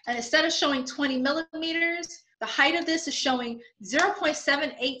 and instead of showing 20 millimeters, the height of this is showing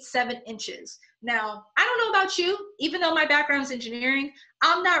 0.787 inches. Now, I don't know about you, even though my background is engineering,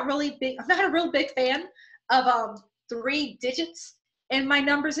 I'm not a real big fan of 3 digits in my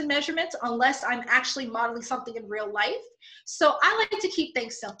numbers and measurements unless I'm actually modeling something in real life. So I like to keep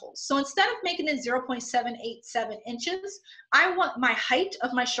things simple. So instead of making it 0.787 inches, I want my height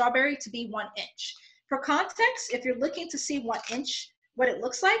of my strawberry to be 1 inch. For context, if you're looking to see 1 inch, what it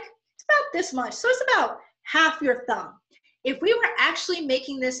looks like, it's about this much. So it's about half your thumb. If we were actually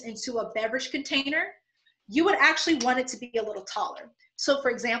making this into a beverage container, you would actually want it to be a little taller. So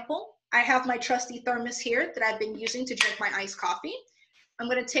for example, I have my trusty thermos here that I've been using to drink my iced coffee. I'm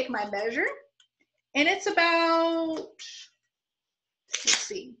going to take my measure, and it's about, let's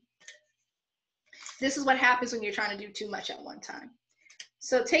see. This is what happens when you're trying to do too much at one time.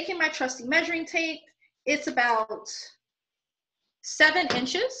 So taking my trusty measuring tape, it's about 7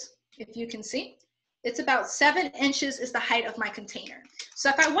 inches, if you can see. It's about 7 inches is the height of my container. So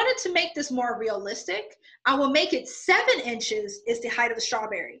if I wanted to make this more realistic, I will make it 7 inches is the height of the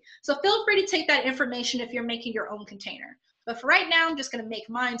strawberry. So feel free to take that information if you're making your own container. But for right now, I'm just going to make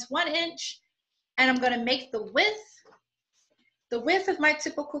mine's 1 inch, and I'm going to make the width. The width of my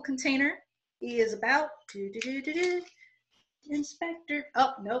typical container is about, inspector.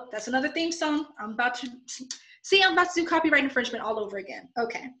 Oh, nope, that's another theme song. I'm about to do copyright infringement all over again.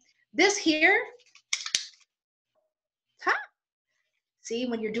 Okay, this here, see,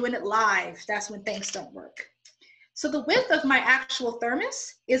 when you're doing it live, that's when things don't work. So the width of my actual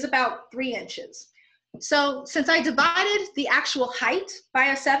thermos is about 3 inches. So since I divided the actual height by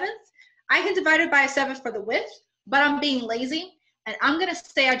a 7th, I can divide it by a 7th for the width, but I'm being lazy, and I'm gonna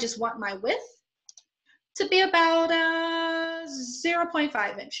say I just want my width to be about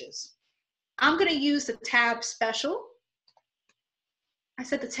 0.5 inches. I'm gonna use the tab special. I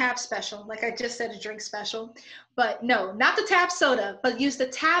said the tab special, like I just said a drink special, but no, not the tab soda, but use the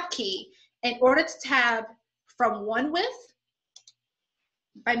tab key in order to tab from one width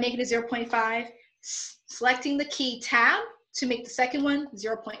by making it 0.5, selecting the key tab to make the second one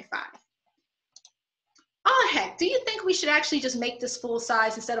 0.5. Oh heck, do you think we should actually just make this full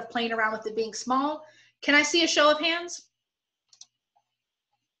size instead of playing around with it being small? Can I see a show of hands?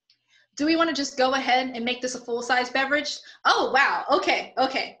 Do we want to just go ahead and make this a full-size beverage? Oh, wow. Okay.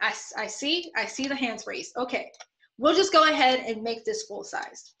 I see the hands raised. Okay. We'll just go ahead and make this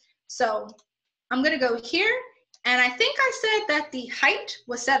full-size. So I'm going to go here, and I think I said that the height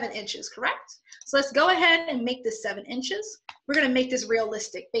was 7 inches, correct? So let's go ahead and make this 7 inches. We're going to make this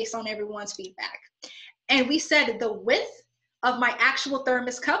realistic based on everyone's feedback. And we said the width of my actual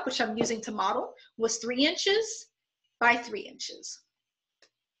thermos cup, which I'm using to model, was 3 inches by 3 inches.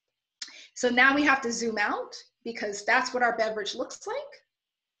 So now we have to zoom out because that's what our beverage looks like.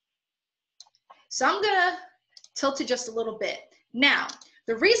 So I'm gonna tilt it just a little bit. Now,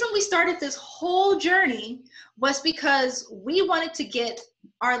 the reason we started this whole journey was because we wanted to get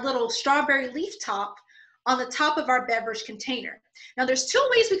our little strawberry leaf top on the top of our beverage container. Now there's 2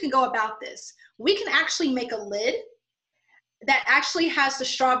 ways we can go about this. We can actually make a lid that actually has the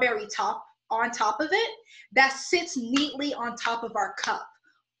strawberry top on top of it that sits neatly on top of our cup.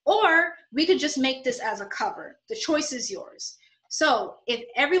 Or we could just make this as a cover. The choice is yours. So if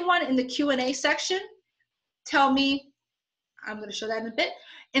everyone in the Q&A section tell me, I'm going to show that in a bit.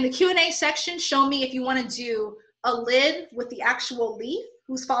 In the Q&A section, show me if you want to do a lid with the actual leaf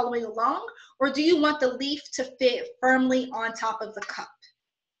who's following along, or do you want the leaf to fit firmly on top of the cup?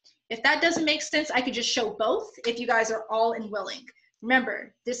 If that doesn't make sense, I could just show both if you guys are all and willing.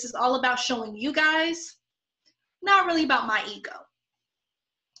 Remember, this is all about showing you guys not really about my ego.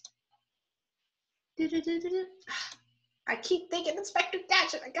 I keep thinking Inspector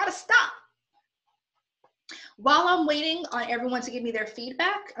Gadget, I gotta stop. While I'm waiting on everyone to give me their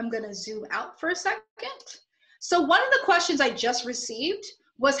feedback, I'm gonna zoom out for a second. So one of the questions I just received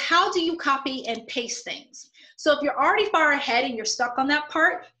was, how do you copy and paste things? So if you're already far ahead and you're stuck on that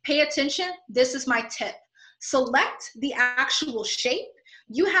part, pay attention, this is my tip. Select the actual shape.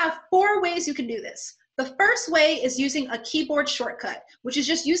 You have 4 ways you can do this. The first way is using a keyboard shortcut, which is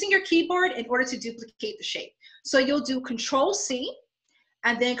just using your keyboard in order to duplicate the shape. So you'll do Control-C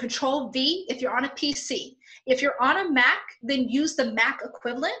and then Control-V if you're on a PC. If you're on a Mac, then use the Mac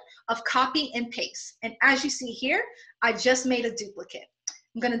equivalent of copy and paste. And as you see here, I just made a duplicate.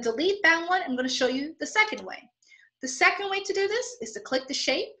 I'm gonna delete that one. I'm gonna show you the second way. The second way to do this is to click the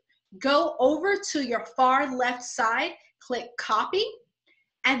shape, go over to your far left side, click copy,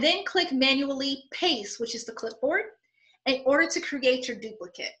 and then click manually paste, which is the clipboard, in order to create your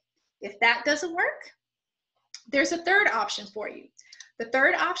duplicate. If that doesn't work, there's a third option for you. The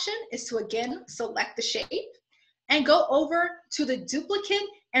third option is to again select the shape and go over to the duplicate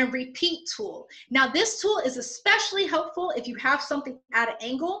and repeat tool. Now this tool is especially helpful if you have something at an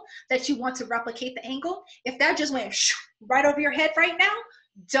angle that you want to replicate the angle. If that just went right over your head right now,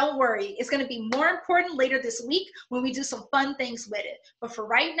 don't worry, it's gonna be more important later this week when we do some fun things with it. But for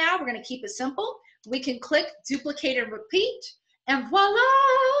right now, we're gonna keep it simple. We can click duplicate and repeat, and voila,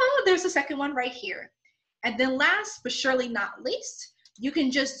 there's the second one right here. And then last but surely not least, you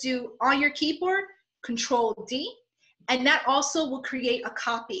can just do on your keyboard, Control-D, and that also will create a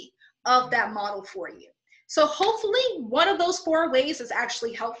copy of that model for you. So hopefully one of those 4 ways is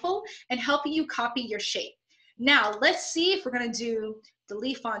actually helpful in helping you copy your shape. Now let's see if we're gonna do the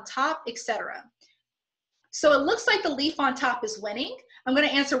leaf on top, etc. So it looks like the leaf on top is winning. I'm gonna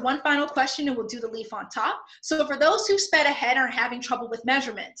answer one final question and we'll do the leaf on top. So for those who sped ahead and are having trouble with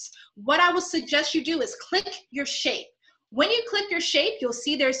measurements, what I would suggest you do is click your shape. When you click your shape, you'll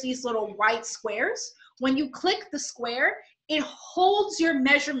see there's these little white squares. When you click the square, it holds your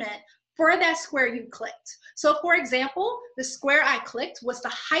measurement for that square you clicked. So for example, the square I clicked was the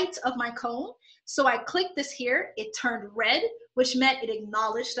height of my cone. So I clicked this here, it turned red, which meant it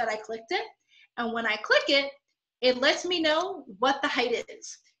acknowledged that I clicked it. And when I click it, it lets me know what the height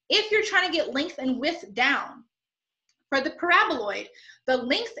is. If you're trying to get length and width down, for the paraboloid, the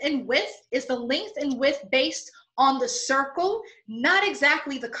length and width is the length and width based on the circle, not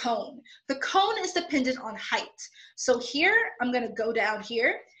exactly the cone. The cone is dependent on height. So here, I'm gonna go down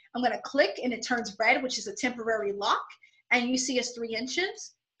here, I'm gonna click and it turns red, which is a temporary lock, and you see it's 3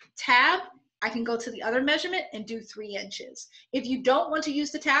 inches. Tab, I can go to the other measurement and do 3 inches. If you don't want to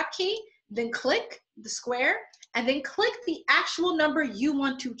use the tab key, then click the square and then click the actual number you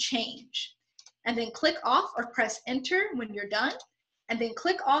want to change. And then click off or press enter when you're done. And then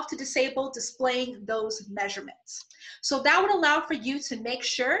click off to disable displaying those measurements. So that would allow for you to make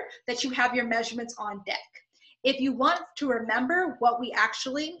sure that you have your measurements on deck. If you want to remember what we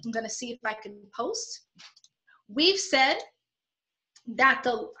actually, I'm gonna see if I can post. We've said that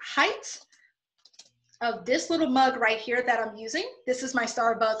the height of this little mug right here that I'm using, this is my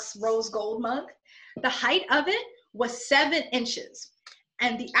Starbucks rose gold mug, the height of it was 7 inches.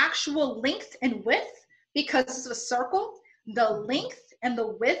 And the actual length and width, because it's a circle, the length and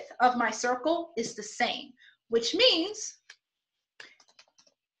the width of my circle is the same, which means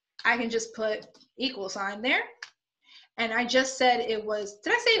I can just put equal sign there. And I just said it was,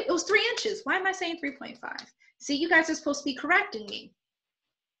 did I say it was 3 inches? Why am I saying 3.5? See, you guys are supposed to be correcting me.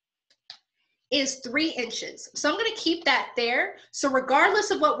 Is 3 inches. So I'm gonna keep that there. So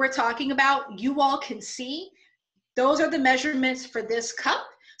regardless of what we're talking about, you all can see those are the measurements for this cup.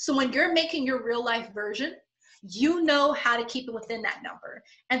 So when you're making your real life version, you know how to keep it within that number.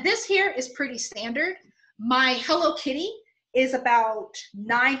 And this here is pretty standard. My Hello Kitty is about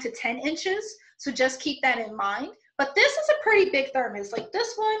 9 to 10 inches. So just keep that in mind. But this is a pretty big thermos. Like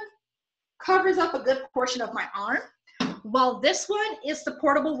this one covers up a good portion of my arm. While this one is the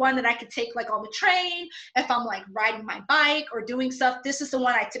portable one that I could take like on the train, if I'm like riding my bike or doing stuff, this is the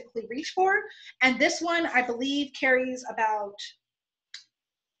one I typically reach for. And this one, I believe, carries about,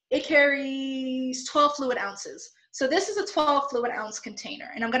 it carries 12 fluid ounces. So this is a 12 fluid ounce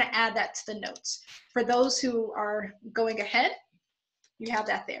container, and I'm gonna add that to the notes. For those who are going ahead, you have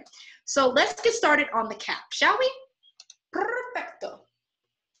that there. So let's get started on the cap, shall we? Perfecto.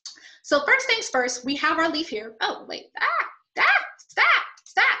 So first things first, we have our leaf here. Oh, wait, stop.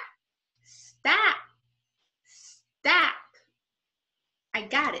 I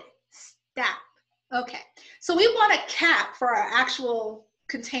got it, stop. Okay, so we want a cap for our actual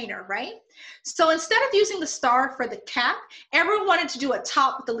container, right? So instead of using the star for the cap, everyone wanted to do a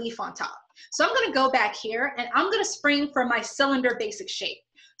top with the leaf on top. So I'm gonna go back here and I'm gonna spring for my cylinder basic shape.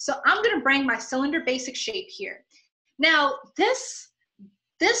 So I'm gonna bring my cylinder basic shape here. Now this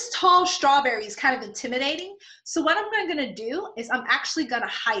tall strawberry is kind of intimidating. So what I'm gonna do is I'm actually gonna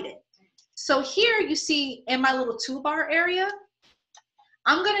hide it. So here you see in my little toolbar area,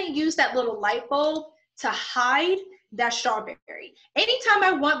 I'm gonna use that little light bulb to hide that strawberry. Anytime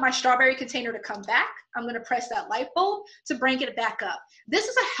I want my strawberry container to come back, I'm gonna press that light bulb to bring it back up. This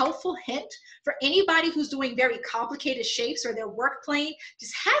is a helpful hint for anybody who's doing very complicated shapes or their work plane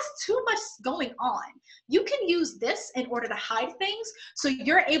just has too much going on. You can use this in order to hide things so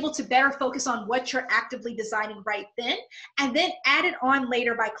you're able to better focus on what you're actively designing right then, and then add it on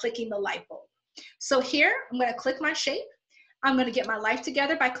later by clicking the light bulb. So here, I'm gonna click my shape. I'm gonna get my life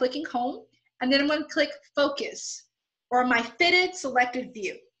together by clicking home, and then I'm gonna click focus, or my fitted selected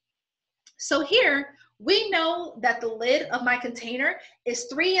view. So here, we know that the lid of my container is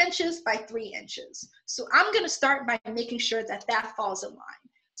 3 inches by 3 inches. So I'm gonna start by making sure that that falls in line.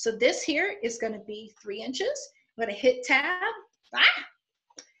 So this here is gonna be 3 inches. I'm gonna hit tab,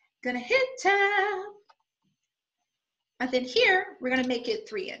 gonna hit tab. And then here, we're gonna make it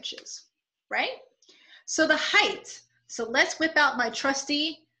 3 inches, right? So the height, so let's whip out my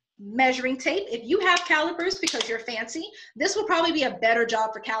trusty measuring tape. If you have calipers because you're fancy, this will probably be a better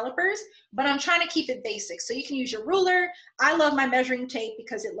job for calipers, but I'm trying to keep it basic. So you can use your ruler. I love my measuring tape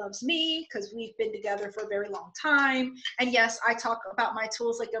because it loves me, because we've been together for a very long time. And yes, I talk about my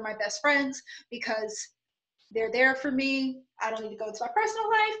tools like they're my best friends because they're there for me. I don't need to go into my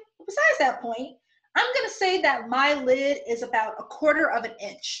personal life. But besides that point, I'm gonna say that my lid is about 1/4 of an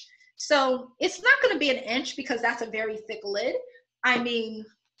inch. So it's not gonna be an inch because that's a very thick lid. I mean,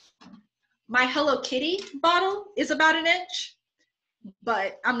 my Hello Kitty bottle is about an inch,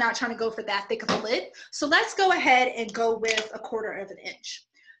 but I'm not trying to go for that thick of a lid. So let's go ahead and go with 1/4 of an inch.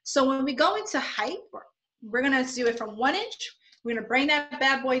 So when we go into height, we're gonna do it from 1 inch. We're gonna bring that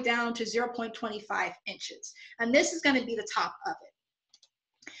bad boy down to 0.25 inches. And this is gonna be the top of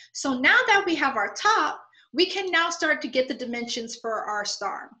it. So now that we have our top, we can now start to get the dimensions for our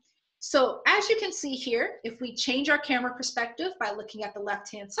star. So as you can see here, if we change our camera perspective by looking at the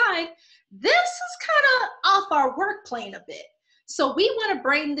left-hand side, this is kind of off our work plane a bit. So we want to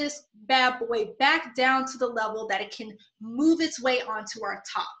bring this bad boy back down to the level that it can move its way onto our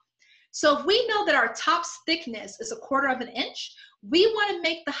top. So if we know that our top's thickness is 1/4 of an inch, we want to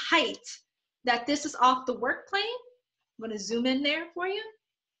make the height that this is off the work plane. I'm going to zoom in there for you.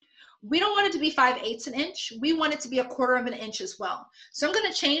 We don't want it to be 5/8 an inch. We want it to be 1/4 of an inch as well. So I'm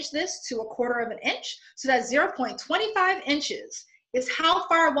going to change this to 1/4 of an inch so that 0.25 inches is how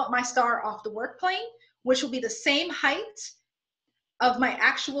far I want my star off the work plane, which will be the same height of my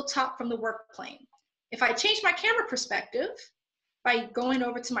actual top from the work plane. If I change my camera perspective by going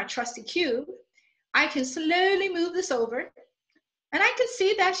over to my trusty cube, I can slowly move this over and I can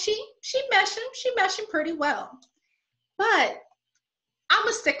see that she meshing pretty well. But I'm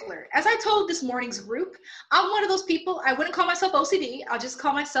a stickler. As I told this morning's group, I'm one of those people, I wouldn't call myself OCD, I'll just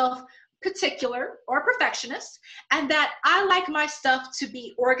call myself particular or perfectionist, and that I like my stuff to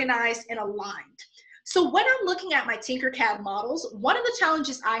be organized and aligned. So when I'm looking at my Tinkercad models, one of the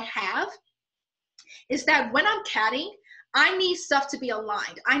challenges I have is that when I'm CADing, I need stuff to be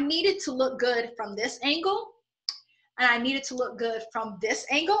aligned. I need it to look good from this angle, and I need it to look good from this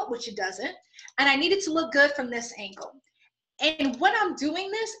angle, which it doesn't, and I need it to look good from this angle. And when I'm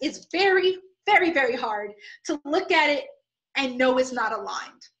doing this, it's very, very, very hard to look at it and know it's not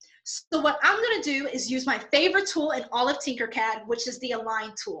aligned. So what I'm gonna do is use my favorite tool in all of Tinkercad, which is the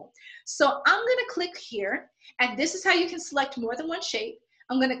Align tool. So I'm gonna click here, and this is how you can select more than one shape.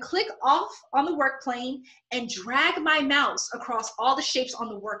 I'm gonna click off on the work plane and drag my mouse across all the shapes on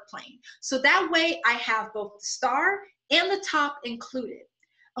the work plane. So that way I have both the star and the top included.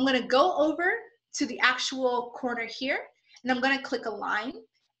 I'm gonna go over to the actual corner here, and I'm gonna click Align,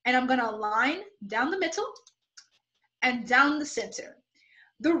 and I'm gonna align down the middle and down the center.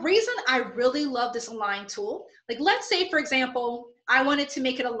 The reason I really love this Align tool, like let's say for example, I wanted to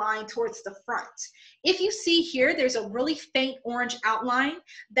make it align towards the front. If you see here, there's a really faint orange outline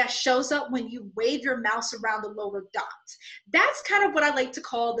that shows up when you wave your mouse around the lower dot. That's kind of what I like to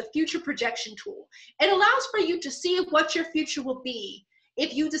call the future projection tool. It allows for you to see what your future will be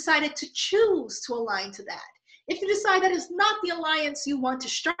if you decided to choose to align to that. If you decide that is not the alliance you want to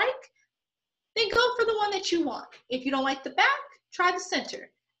strike, then go for the one that you want. If you don't like the back, try the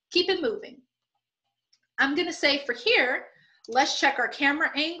center. Keep it moving. I'm gonna say for here, let's check our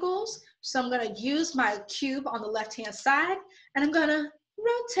camera angles. So I'm gonna use my cube on the left-hand side, and I'm gonna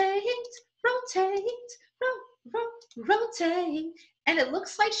rotate, rotate, rotate. And it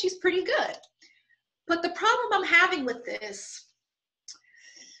looks like she's pretty good. But the problem I'm having with this,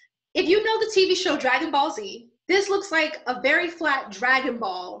 if you know the TV show Dragon Ball Z, this looks like a very flat Dragon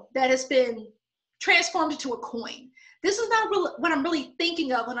Ball that has been transformed into a coin. This is not really what I'm really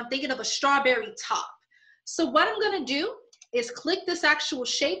thinking of when I'm thinking of a strawberry top. So what I'm gonna do is click this actual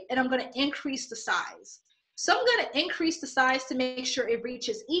shape and I'm gonna increase the size. So I'm gonna increase the size to make sure it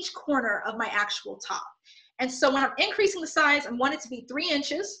reaches each corner of my actual top. And so when I'm increasing the size, I want it to be 3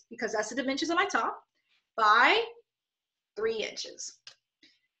 inches because that's the dimensions of my top, by 3 inches.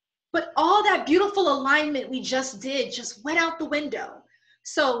 But all that beautiful alignment we just did just went out the window.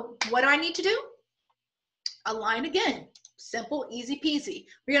 So what do I need to do? Align again. Simple, easy peasy.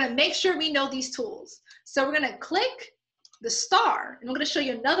 We're gonna make sure we know these tools. So we're gonna click the star, and I'm gonna show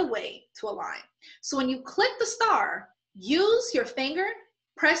you another way to align. So when you click the star, use your finger,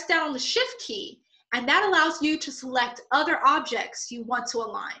 press down on the shift key, and that allows you to select other objects you want to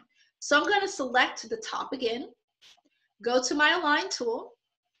align. So I'm gonna select the top again, go to my align tool,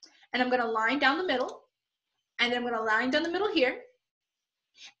 and I'm gonna line down the middle, and then I'm gonna line down the middle here.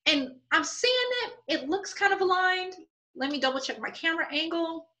 And I'm seeing it looks kind of aligned. Let me double check my camera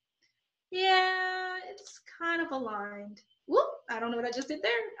angle. Yeah, it's kind of aligned. Whoop, I don't know what I just did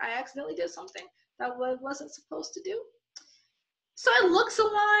there. I accidentally did something that I wasn't supposed to do. So it looks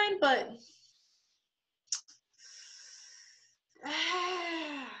aligned, but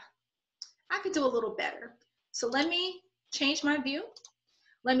I could do a little better. So let me change my view.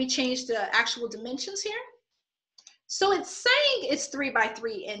 Let me change the actual dimensions here. So it's saying it's 3 by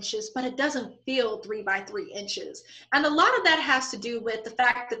 3 inches, but it doesn't feel 3 by 3 inches. And a lot of that has to do with the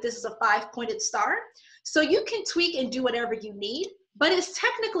fact that this is a 5-pointed star. So you can tweak and do whatever you need, but it's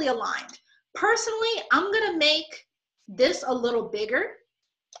technically aligned. Personally, I'm gonna make this a little bigger.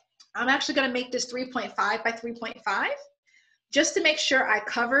 I'm actually gonna make this 3.5 by 3.5, just to make sure I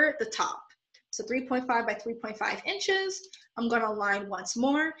cover the top. So 3.5 by 3.5 inches. I'm gonna align once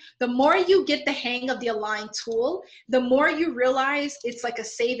more. The more you get the hang of the align tool, the more you realize it's like a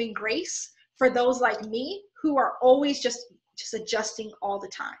saving grace for those like me who are always just adjusting all the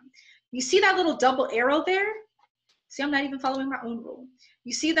time. You see that little double arrow there? See, I'm not even following my own rule.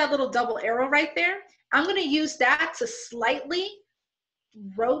 You see that little double arrow right there? I'm gonna use that to slightly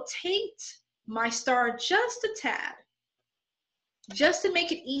rotate my star just a tad, just to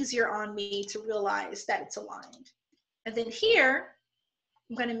make it easier on me to realize that it's aligned. And then here,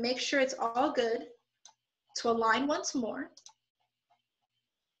 I'm gonna make sure it's all good to align once more.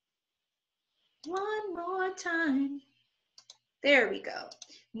 One more time. There we go.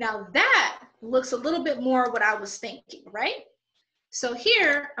 Now that looks a little bit more what I was thinking, right? So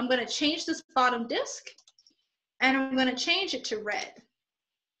here, I'm gonna change this bottom disc and I'm gonna change it to red.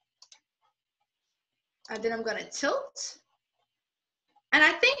 And then I'm gonna tilt. And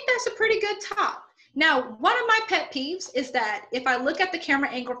I think that's a pretty good top. Now, one of my pet peeves is that if I look at the camera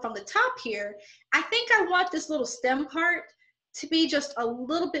angle from the top here, I think I want this little stem part to be just a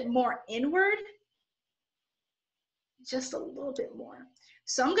little bit more inward, just a little bit more.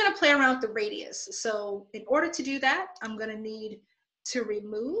 So I'm gonna play around with the radius. So in order to do that, I'm gonna need to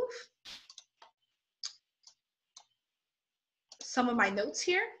remove some of my notes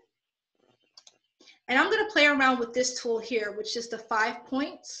here. And I'm gonna play around with this tool here, which is the 5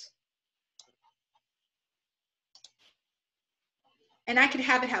 points. And I could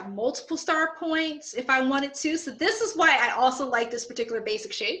have it have multiple star points if I wanted to. So this is why I also like this particular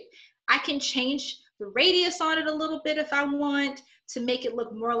basic shape. I can change the radius on it a little bit if I want to make it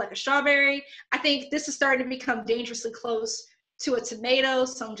look more like a strawberry. I think this is starting to become dangerously close to a tomato,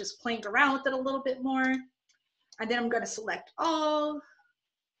 so I'm just playing around with it a little bit more. And then I'm gonna select all,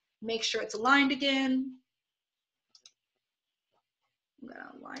 make sure it's aligned again. I'm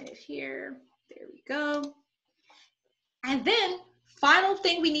gonna align it here. There we go. And then final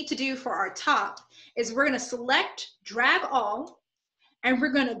thing we need to do for our top is we're gonna select drag all and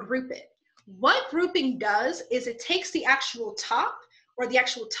we're gonna group it. What grouping does is it takes the actual top or the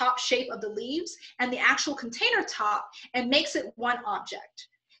actual top shape of the leaves and the actual container top and makes it one object.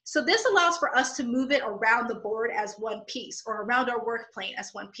 So this allows for us to move it around the board as one piece or around our work plane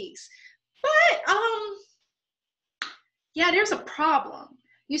as one piece. But yeah, there's a problem.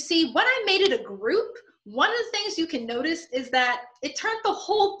 You see, when I made it a group, one of the things you can notice is that it turned the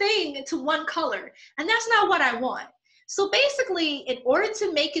whole thing into one color, and that's not what I want. So basically, in order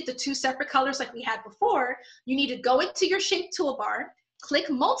to make it the 2 separate colors like we had before, you need to go into your shape toolbar, click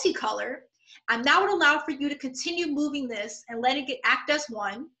multicolor, and that would allow for you to continue moving this and letting it act as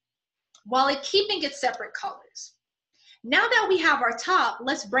one while it keeping its separate colors. Now that we have our top,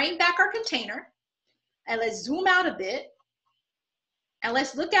 let's bring back our container and let's zoom out a bit and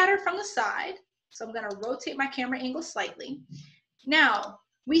let's look at her from the side. So I'm gonna rotate my camera angle slightly. Now,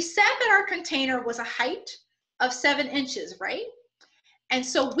 we said that our container was a height of 7 inches, right? And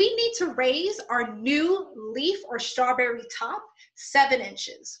so we need to raise our new leaf or strawberry top 7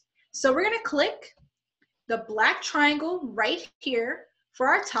 inches. So we're gonna click the black triangle right here for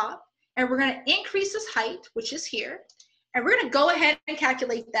our top, and we're gonna increase this height, which is here, and we're gonna go ahead and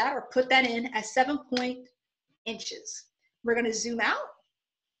calculate that or put that in as 7 inches. We're gonna zoom out,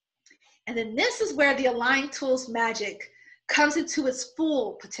 and then this is where the Align Tools magic comes into its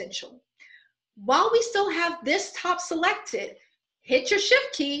full potential. While we still have this top selected, hit your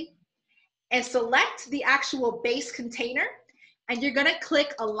Shift key and select the actual base container, and you're gonna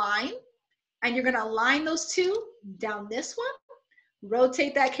click Align, and you're gonna align those two down this one,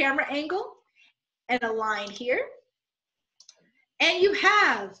 rotate that camera angle, and align here. And you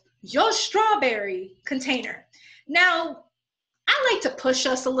have your strawberry container. Now, I like to push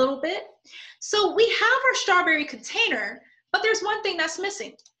us a little bit. So we have our strawberry container, but there's one thing that's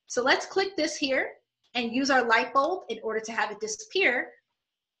missing. So let's click this here and use our light bulb in order to have it disappear.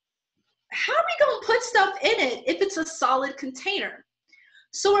 How are we gonna put stuff in it if it's a solid container?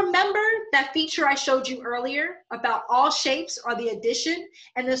 So remember that feature I showed you earlier about all shapes are the addition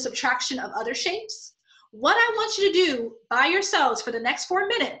and the subtraction of other shapes? What I want you to do by yourselves for the next 4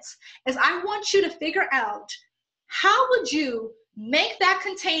 minutes is I want you to figure out how would you make that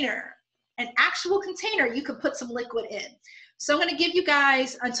container an actual container you could put some liquid in. So I'm gonna give you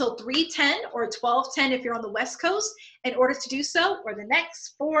guys until 3:10 or 12:10 if you're on the West Coast in order to do so, or the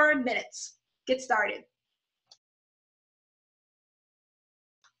next 4 minutes. Get started.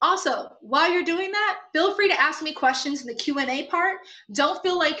 Also, while you're doing that, feel free to ask me questions in the Q&A part. Don't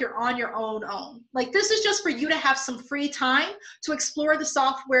feel like you're on your own. Like, this is just for you to have some free time to explore the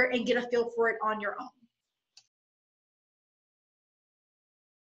software and get a feel for it on your own.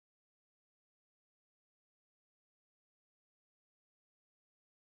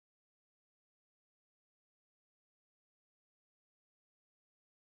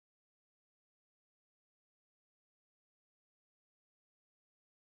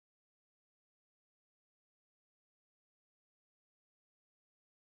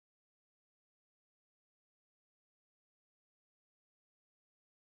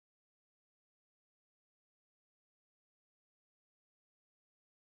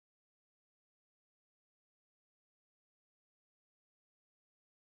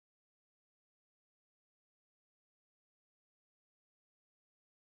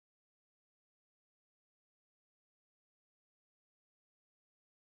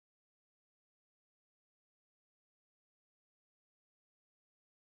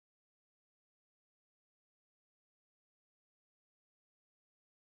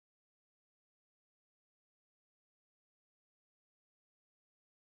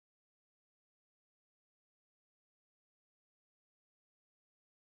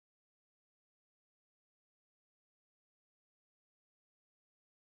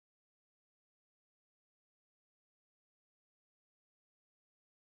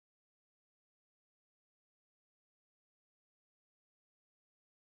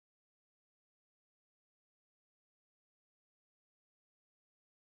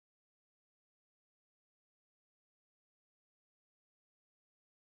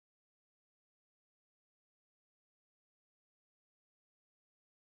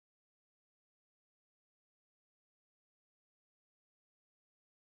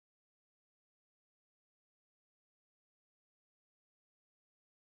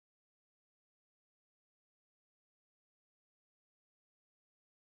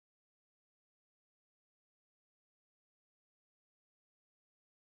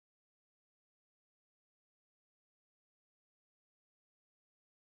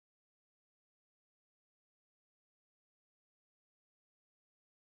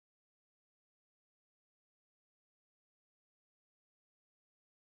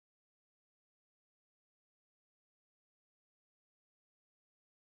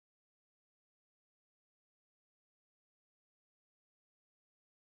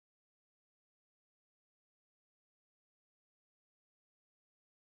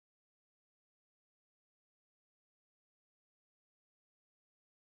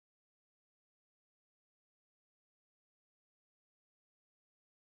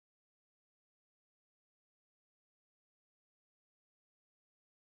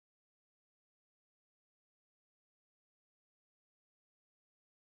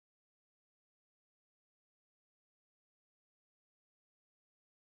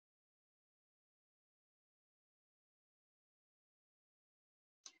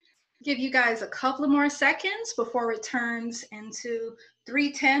 Give you guys a couple of more seconds before it turns into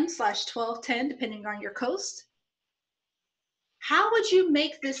 310/1210, depending on your coast. How would you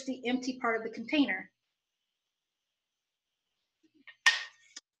make this the empty part of the container?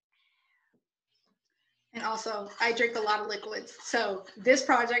 And also, I drink a lot of liquids, so this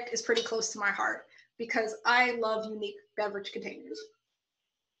project is pretty close to my heart because I love unique beverage containers.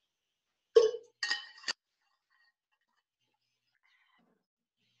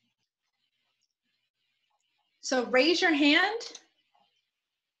 So raise your hand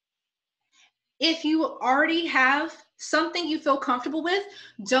if you already have something you feel comfortable with.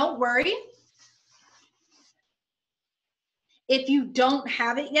 Don't worry. If you don't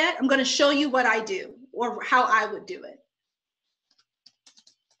have it yet, I'm going to show you what I do or how I would do it.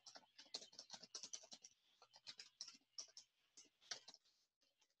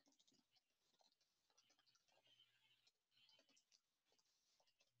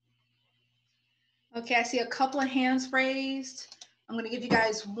 Okay, I see a couple of hands raised. I'm going to give you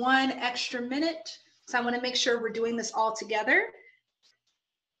guys 1 extra minute, so I want to make sure we're doing this all together.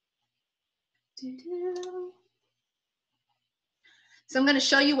 So I'm going to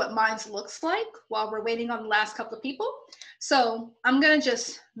show you what mine looks like while we're waiting on the last couple of people. So I'm going to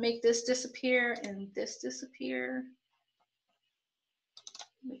just make this disappear and this disappear.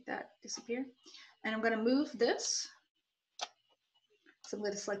 Make that disappear. And I'm going to move this. So I'm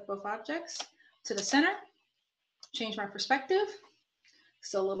going to select both objects to the center, change my perspective.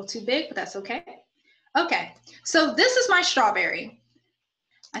 Still a little too big, but that's okay. Okay, so this is my strawberry.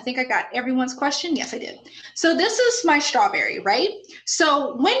 I think I got everyone's question. Yes, I did. So this is my strawberry, right?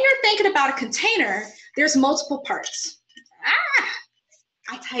 So when you're thinking about a container, there's multiple parts.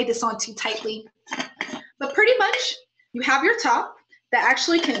 I tied this on too tightly. But pretty much you have your top that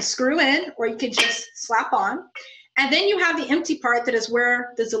actually can screw in or you can just slap on. And then you have the empty part that is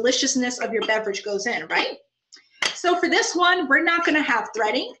where the deliciousness of your beverage goes in, right? So for this one, we're not going to have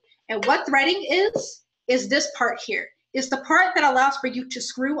threading. And what threading is this part here. Is the part that allows for you to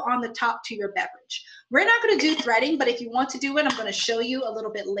screw on the top to your beverage. We're not going to do threading, but if you want to do it, I'm going to show you a little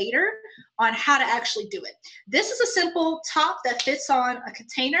bit later on how to actually do it. This is a simple top that fits on a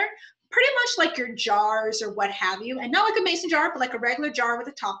container, pretty much like your jars or what have you, and not like a mason jar, but like a regular jar with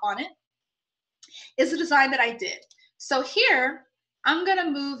a top on it, is the design that I did. So here, I'm going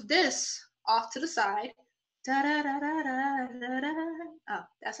to move this off to the side. Da, da, da, da, da, da, da. Oh,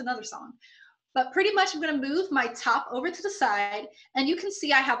 that's another song. But pretty much I'm going to move my top over to the side, and you can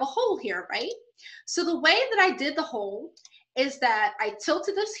see I have a hole here, right? So the way that I did the hole is that I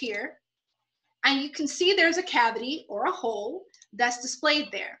tilted this here, and you can see there's a cavity or a hole that's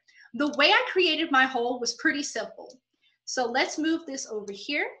displayed there. The way I created my hole was pretty simple. So let's move this over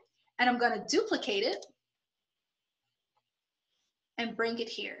here, and I'm going to duplicate it and bring it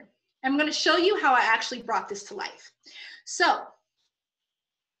here. I'm going to show you how I actually brought this to life. So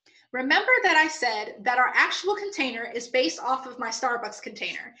remember that I said that our actual container is based off of my Starbucks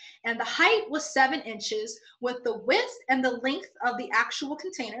container, and the height was 7 inches with the width and the length of the actual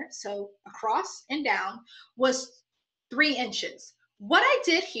container, so across and down, was 3 inches. What I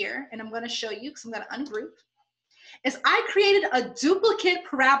did here, and I'm going to show you because I'm going to ungroup, is I created a duplicate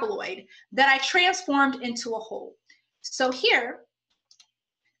paraboloid that I transformed into a hole. So here,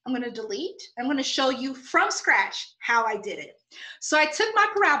 I'm going to delete. I'm going to show you from scratch how I did it. So I took my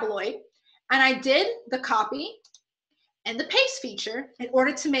paraboloid and I did the copy and the paste feature in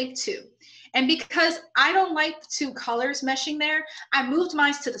order to make 2. And because I don't like the 2 colors meshing there, I moved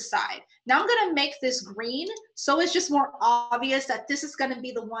mine to the side. Now I'm going to make this green, so it's just more obvious that this is going to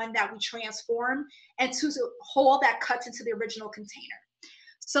be the one that we transform into a hole that cuts into the original container.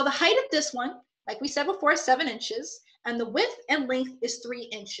 So the height of this one, like we said before, is 7 inches. And the width and length is 3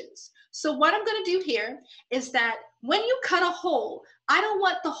 inches. So what I'm going to do here is that when you cut a hole, I don't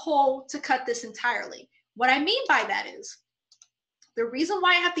want the hole to cut this entirely. What I mean by that is, the reason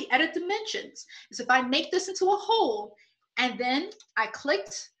why I have to edit dimensions is if I make this into a hole and then I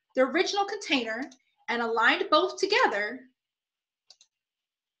clicked the original container and aligned both together,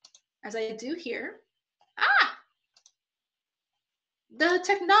 as I do here, the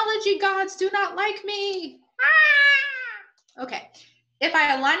technology gods do not like me. Okay, if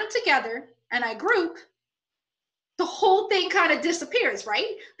I align them together and I group, the whole thing kind of disappears,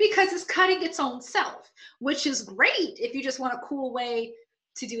 right? Because it's cutting its own self, which is great if you just want a cool way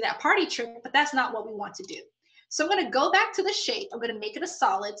to do that party trick, but that's not what we want to do. So I'm going to go back to the shape. I'm going to make it a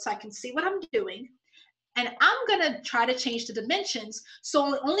solid so I can see what I'm doing. And I'm going to try to change the dimensions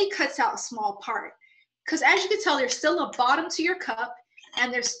so it only cuts out a small part. Because as you can tell, there's still a bottom to your cup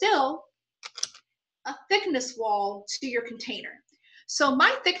and there's still a thickness wall to your container. So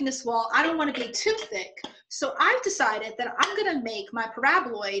my thickness wall, I don't want to be too thick. So I've decided that I'm going to make my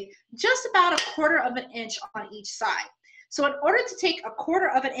paraboloid just about 1/4 inch on each side. So in order to take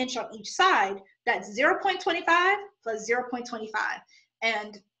 1/4 inch on each side, that's 0.25 plus 0.25.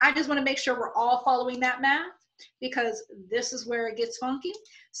 And I just want to make sure we're all following that math because this is where it gets funky.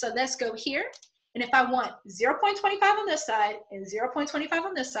 So let's go here. And if I want 0.25 on this side and 0.25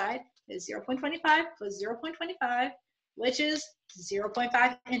 on this side, it's 0.25 plus 0.25, which is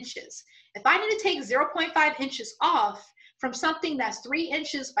 0.5 inches. If I need to take 0.5 inches off from something that's 3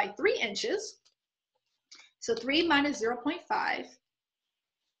 inches by 3 inches, so 3 minus 0.5,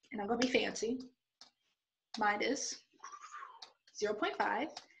 and I'm going to be fancy, minus 0.5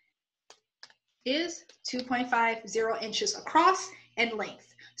 is 2.50 inches across and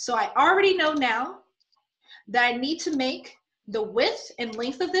length. So I already know now that I need to make the width and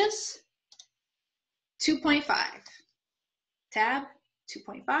length of this 2.5. Tab,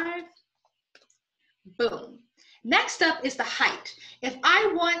 2.5, boom. Next up is the height. If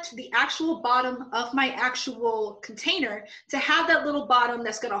I want the actual bottom of my actual container to have that little bottom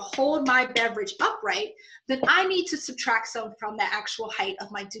that's going to hold my beverage upright, then I need to subtract some from the actual height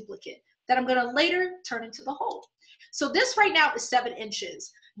of my duplicate that I'm going to later turn into the hole. So this right now is 7 inches.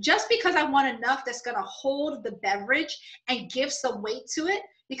 Just because I want enough that's going to hold the beverage and give some weight to it,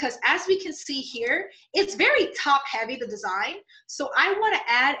 because as we can see here, it's very top heavy, the design. So I want to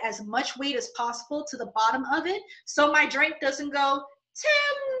add as much weight as possible to the bottom of it so my drink doesn't go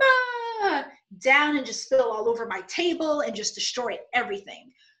timber down and just spill all over my table and just destroy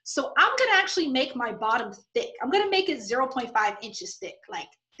everything. So I'm going to actually make my bottom thick. I'm going to make it 0.5 inches thick,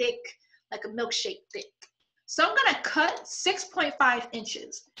 like a milkshake thick. So I'm going to cut 6.5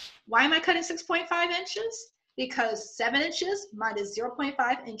 inches. Why am I cutting 6.5 inches? Because 7 inches minus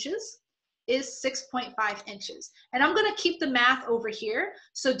 0.5 inches is 6.5 inches. And I'm going to keep the math over here,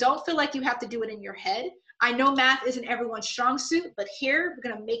 so don't feel like you have to do it in your head. I know math isn't everyone's strong suit, but here we're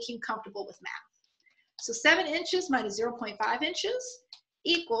going to make you comfortable with math. So 7 inches minus 0.5 inches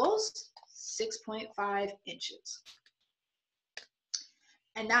equals 6.5 inches.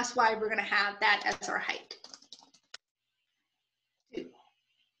 And that's why we're going to have that as our height.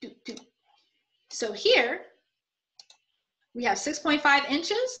 So here, we have 6.5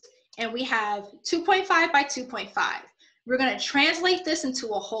 inches and we have 2.5 by 2.5. We're going to translate this into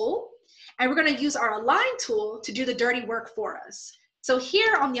a hole and we're going to use our align tool to do the dirty work for us. So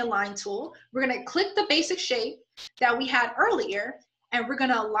here on the align tool, we're going to click the basic shape that we had earlier and we're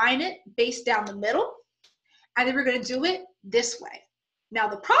going to align it based down the middle and then we're going to do it this way. Now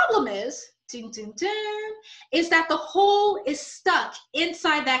the problem is, is that the hole is stuck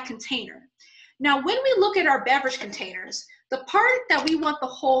inside that container. Now when we look at our beverage containers, the part that we want the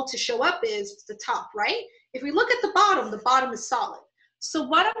hole to show up is the top, right? If we look at the bottom is solid. So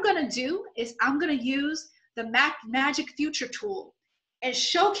what I'm going to do is I'm going to use the Magic Future tool and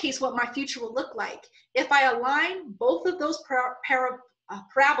showcase what my future will look like if I align both of those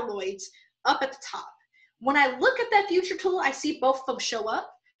paraboloids up at the top. When I look at that future tool, I see both of them show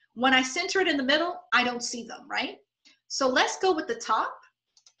up. When I center it in the middle, I don't see them, right? So let's go with the top.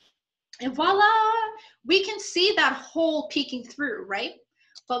 And voila, we can see that hole peeking through, right?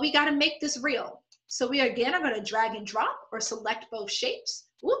 But we got to make this real. So we again are going to drag and drop or select both shapes.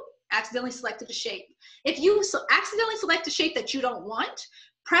 Whoop, accidentally selected a shape. If you accidentally select a shape that you don't want,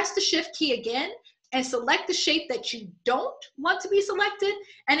 press the shift key again and select the shape that you don't want to be selected,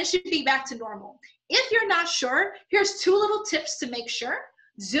 and it should be back to normal. If you're not sure, here's 2 little tips to make sure.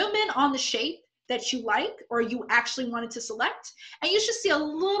 Zoom in on the shape that you like or you actually wanted to select, and you should see a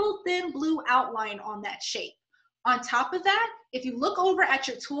little thin blue outline on that shape. On top of that, if you look over at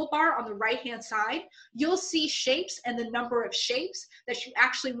your toolbar on the right-hand side, you'll see shapes and the number of shapes that you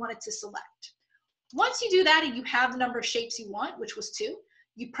actually wanted to select. Once you do that and you have the number of shapes you want, which was 2,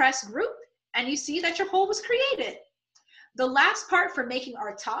 you press group and you see that your hole was created. The last part for making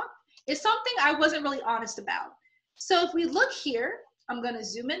our top is something I wasn't really honest about. So if we look here, I'm going to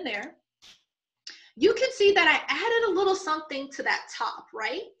zoom in there. You can see that I added a little something to that top,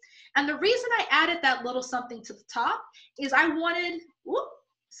 right? And the reason I added that little something to the top is I wanted, whoop,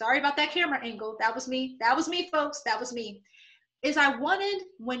 sorry about that camera angle. That was me, folks, that was me. Is I wanted,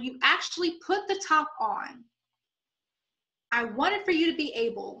 when you actually put the top on, I wanted you to be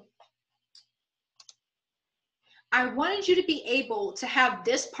able to have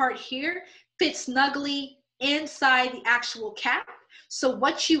this part here fit snugly inside the actual cap. So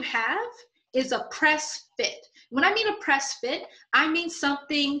what you have is a press fit. When I mean a press fit, I mean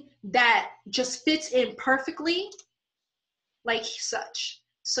something that just fits in perfectly like such.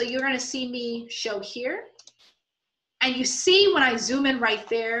 So you're going to see me show here. And you see when I zoom in right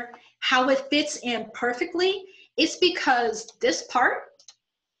there, how it fits in perfectly. It's because this part,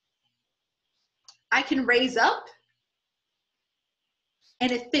 I can raise up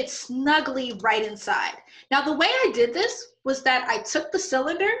and it fits snugly right inside. Now, the way I did this was that I took the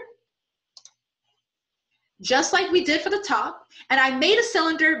cylinder, just like we did for the top, and I made a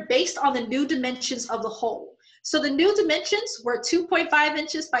cylinder based on the new dimensions of the hole. So the new dimensions were 2.5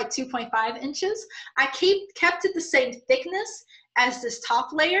 inches by 2.5 inches. I kept it the same thickness as this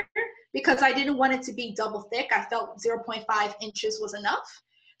top layer because I didn't want it to be double thick. I felt 0.5 inches was enough.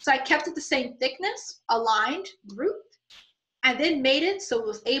 So I kept it the same thickness, aligned, grouped, and then made it so it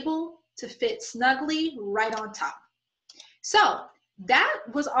was able to fit snugly right on top. So that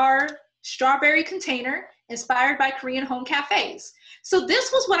was our strawberry container inspired by Korean home cafes. So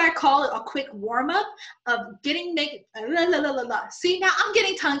this was what I call a quick warm-up of getting naked. See, now I'm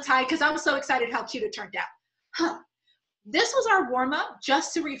getting tongue-tied because I'm so excited how cute it turned out. This was our warm-up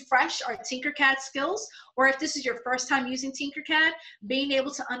just to refresh our Tinkercad skills, or if this is your first time using Tinkercad, being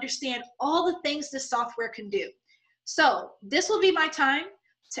able to understand all the things this software can do. So this will be my time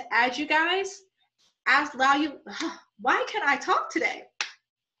to add you guys, allow you, why can't I talk today?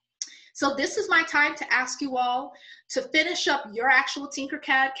 So this is my time to ask you all to finish up your actual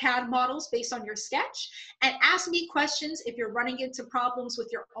Tinkercad CAD models based on your sketch and ask me questions if you're running into problems with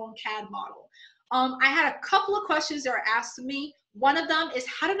your own CAD model. I had a couple of questions that were asked to me. One of them is,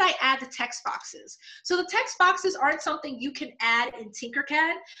 how did I add the text boxes? So the text boxes aren't something you can add in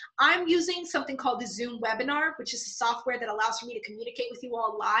Tinkercad. I'm using something called the Zoom Webinar, which is a software that allows for me to communicate with you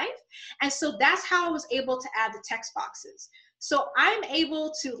all live. And so that's how I was able to add the text boxes. So I'm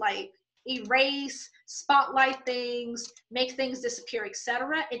able to like erase, spotlight things, make things disappear,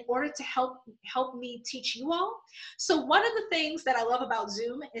 etc., in order to help me teach you all. So one of the things that I love about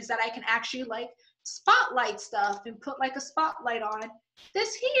Zoom is that I can actually like spotlight stuff and put like a spotlight on.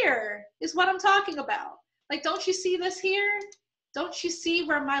 This here is what I'm talking about. Like, don't you see this here? Don't you see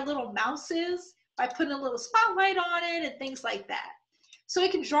where my little mouse is? By putting a little spotlight on it and things like that. So it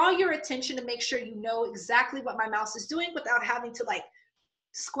can draw your attention to make sure you know exactly what my mouse is doing without having to like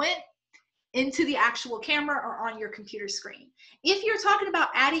squint into the actual camera or on your computer screen. If you're talking about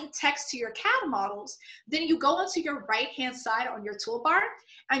adding text to your CAD models, then you go onto your right-hand side on your toolbar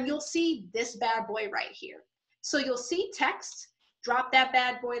and you'll see this bad boy right here. So you'll see text, drop that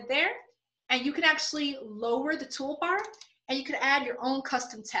bad boy there, and you can actually lower the toolbar and you can add your own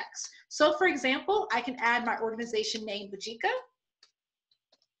custom text. So for example, I can add my organization name, Mbadika.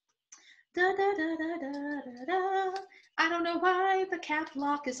 Da, da, da, da, da, da, da. I don't know why the cap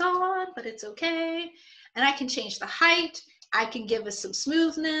lock is on, but it's okay. And I can change the height. I can give us some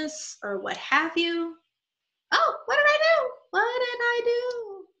smoothness or what have you. Oh, what did I do? What did I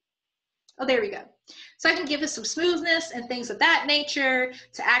do? Oh, there we go. So I can give us some smoothness and things of that nature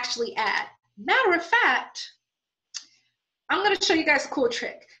to actually add. Matter of fact, I'm going to show you guys a cool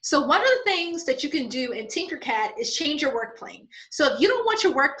trick. So one of the things that you can do in Tinkercad is change your work plane. So if you don't want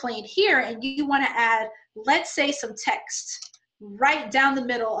your work plane here and you want to add, let's say, some text right down the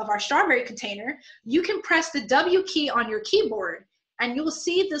middle of our strawberry container, you can press the W key on your keyboard and you'll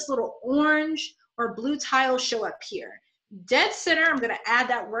see this little orange or blue tile show up here. Dead center, I'm going to add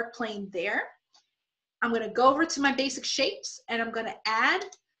that work plane there. I'm going to go over to my basic shapes and I'm going to add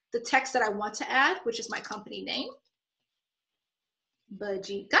the text that I want to add, which is my company name.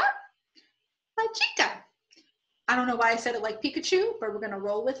 Mbadika. I don't know why I said it like Pikachu, but we're gonna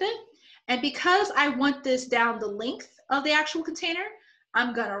roll with it. And because I want this down the length of the actual container,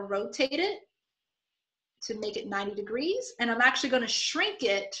 I'm gonna rotate it to make it 90 degrees. And I'm actually gonna shrink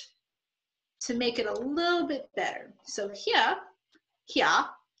it to make it a little bit better. So here, here,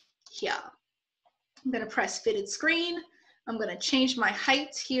 here. I'm gonna press fitted screen. I'm gonna change my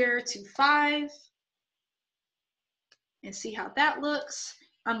height here to 5. And see how that looks.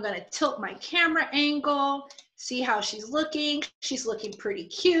 I'm gonna tilt my camera angle, see how she's looking. She's looking pretty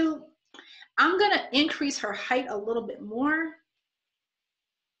cute. I'm gonna increase her height a little bit more.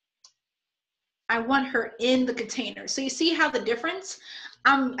 I want her in the container. So you see how the difference?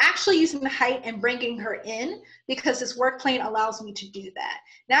 I'm actually using the height and bringing her in because this work plane allows me to do that.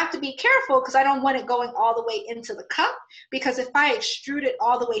 Now I have to be careful because I don't want it going all the way into the cup, because if I extrude it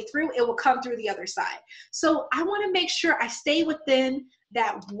all the way through, it will come through the other side. So I want to make sure I stay within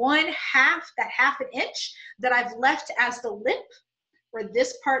that half an inch that I've left as the lip or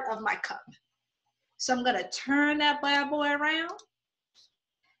this part of my cup. So I'm going to turn that bad boy around.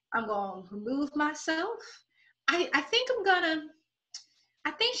 I'm going to remove myself. I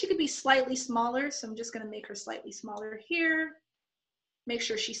think she could be slightly smaller, so I'm just going to make her slightly smaller here. Make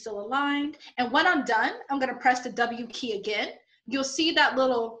sure she's still aligned. And when I'm done, I'm gonna press the W key again. You'll see that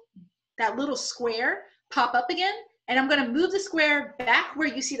little square pop up again. And I'm gonna move the square back where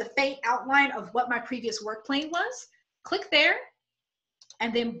you see the faint outline of what my previous work plane was. Click there,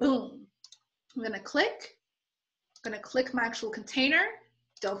 and then boom. I'm gonna click my actual container.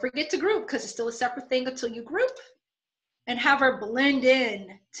 Don't forget to group because it's still a separate thing until you group, and have her blend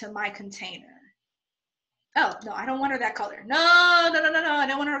in to my container. Oh, no, I don't want her that color. No, I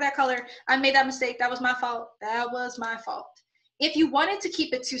don't want her that color. I made that mistake. That was my fault. That was my fault. If you wanted to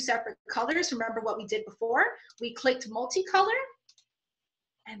keep it two separate colors, remember what we did before? We clicked multicolor,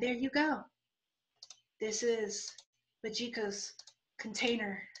 and there you go. This is Mbadika's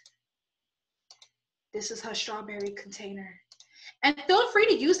container. This is her strawberry container. And feel free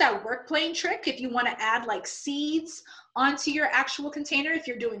to use that work plane trick if you want to add like seeds onto your actual container, if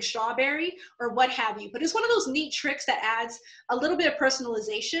you're doing strawberry or what have you. But it's one of those neat tricks that adds a little bit of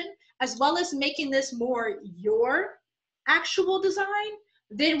personalization, as well as making this more your actual design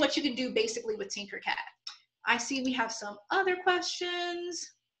than what you can do basically with Tinkercad. I see we have some other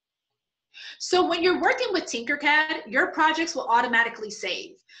questions. So when you're working with Tinkercad, your projects will automatically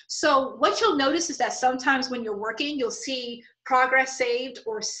save. So what you'll notice is that sometimes when you're working, you'll see progress saved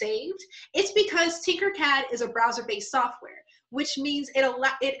or saved. It's because Tinkercad is a browser-based software, which means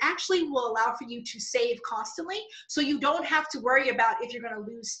it actually will allow for you to save constantly, so you don't have to worry about if you're going to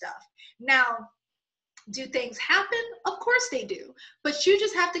lose stuff. Now, do things happen? Of course they do, but you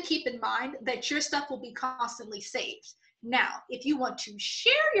just have to keep in mind that your stuff will be constantly saved. Now, if you want to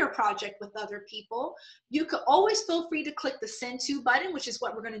share your project with other people, you could always feel free to click the Send To button, which is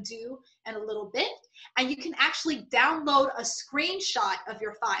what we're going to do in a little bit, and you can actually download a screenshot of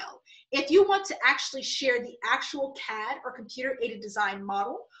your file. If you want to actually share the actual CAD or computer-aided design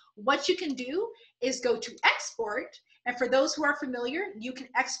model, what you can do is go to Export, and for those who are familiar, you can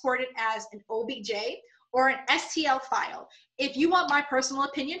export it as an OBJ or an STL file. If you want my personal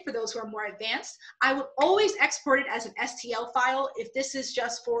opinion, for those who are more advanced, I would always export it as an STL file if this is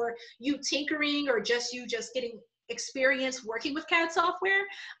just for you tinkering or just you getting experience working with CAD software.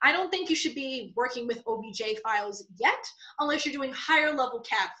 I don't think you should be working with OBJ files yet, unless you're doing higher level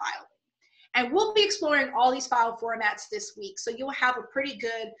CAD filing. And we'll be exploring all these file formats this week, so you'll have a pretty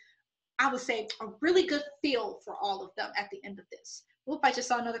good, I would say, a really good feel for all of them at the end of this. Whoop, I just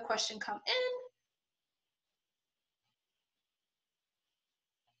saw another question come in.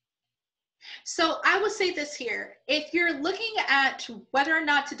 So I would say this here, if you're looking at whether or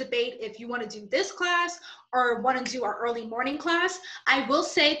not to debate if you want to do this class or want to do our early morning class, I will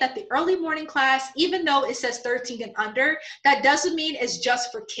say that the early morning class, even though it says 13 and under, that doesn't mean it's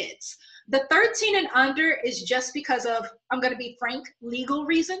just for kids. The 13 and under is just because of, I'm going to be frank, legal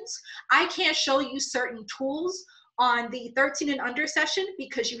reasons. I can't show you certain tools on the 13 and under session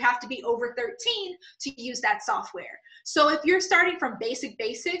because you have to be over 13 to use that software. So if you're starting from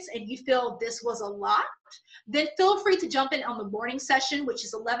basics and you feel this was a lot, then feel free to jump in on the morning session, which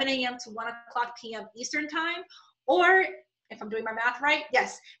is 11 a.m. to 1 o'clock p.m. Eastern time, or if I'm doing my math right,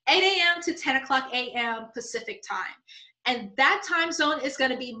 yes, 8 a.m. to 10 o'clock a.m. Pacific time. And that time zone is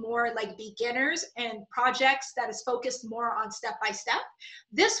going to be more like beginners and projects that is focused more on step-by-step.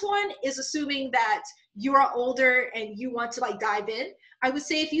 This one is assuming that you are older and you want to like dive in. I would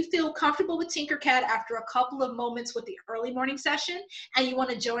say if you feel comfortable with Tinkercad after a couple of moments with the early morning session and you want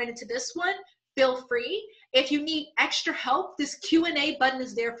to join into this one, feel free. If you need extra help, this Q&A button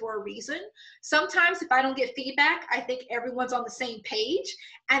is there for a reason. Sometimes if I don't get feedback, I think everyone's on the same page.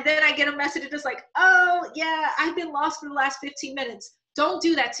 And then I get a message that's like, oh yeah, I've been lost for the last 15 minutes. Don't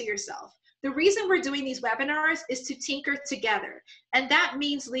do that to yourself. The reason we're doing these webinars is to tinker together. And that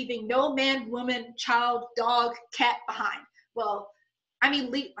means leaving no man, woman, child, dog, cat behind. Well, I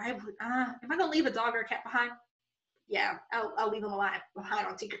mean, am I gonna leave a dog or a cat behind? Yeah, I'll leave them behind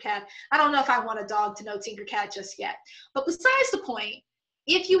on Tinkercad. I don't know if I want a dog to know Tinkercad just yet. But besides the point,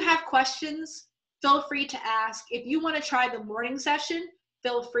 if you have questions, feel free to ask. If you want to try the morning session,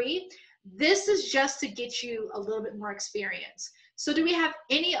 feel free. This is just to get you a little bit more experience. So do we have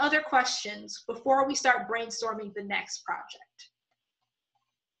any other questions before we start brainstorming the next project?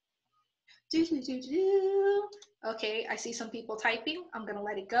 Okay, I see some people typing. I'm gonna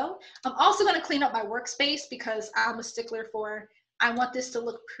let it go. I'm also gonna clean up my workspace because I'm a stickler for, I want this to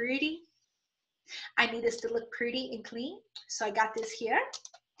look pretty. I need this to look pretty and clean. So I got this here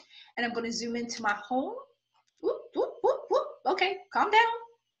and I'm gonna zoom into my home. Whoop, whoop, whoop, whoop. Okay, calm down,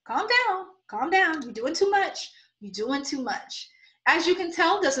 calm down, calm down. You're doing too much. You're doing too much. As you can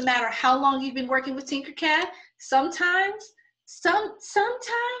tell, doesn't matter how long you've been working with Tinkercad, sometimes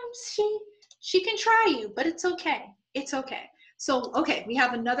she can try you, but it's okay. It's okay. So, okay, we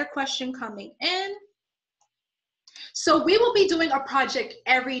have another question coming in. So we will be doing a project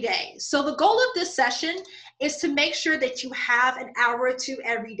every day. So the goal of this session is to make sure that you have an hour or two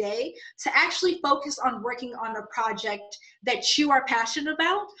every day to actually focus on working on a project that you are passionate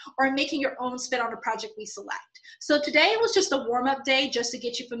about or making your own spin on a project we select. So today was just a warm-up day just to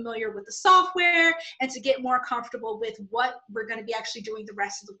get you familiar with the software and to get more comfortable with what we're going to be actually doing the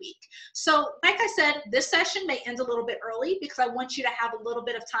rest of the week. So like I said, this session may end a little bit early because I want you to have a little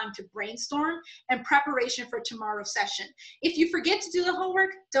bit of time to brainstorm and preparation for tomorrow's session. If you forget to do the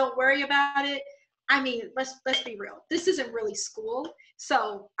homework, don't worry about it. I mean, let's be real. This isn't really school.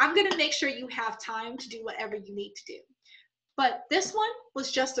 So I'm going to make sure you have time to do whatever you need to do. But this one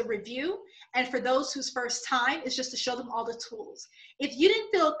was just a review. And for those whose first time, it's just to show them all the tools. If you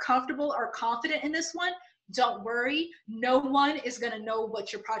didn't feel comfortable or confident in this one, don't worry. No one is going to know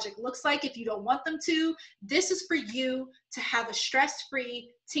what your project looks like if you don't want them to. This is for you to have a stress-free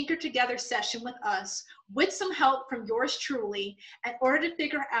Tinker Together session with us with some help from yours truly in order to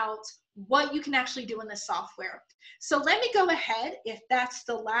figure out what you can actually do in this software. So let me go ahead, if that's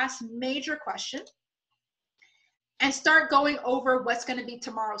the last major question, and start going over what's going to be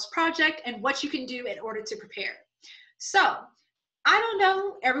tomorrow's project and what you can do in order to prepare. So I don't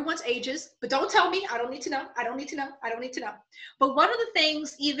know everyone's ages, but don't tell me. I don't need to know. I don't need to know. I don't need to know. But one of the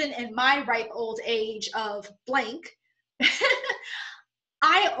things, even in my ripe old age of blank,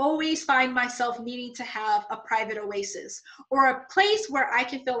 I always find myself needing to have a private oasis or a place where I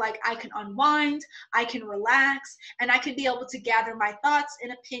can feel like I can unwind, I can relax, and I can be able to gather my thoughts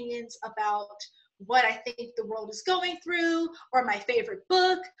and opinions about what I think the world is going through, or my favorite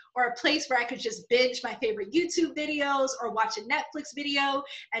book, or a place where I could just binge my favorite YouTube videos or watch a Netflix video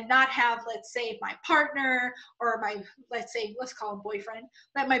and not have, let's say, my partner or my, let's say, let's call him boyfriend,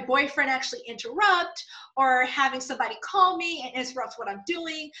 let my boyfriend actually interrupt, or having somebody call me and interrupt what I'm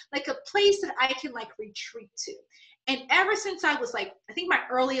doing, like a place that I can like retreat to. And ever since I was like, I think my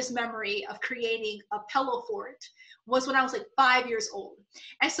earliest memory of creating a pillow fort was when I was like 5 years old.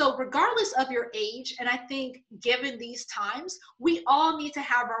 And so regardless of your age, and I think given these times, we all need to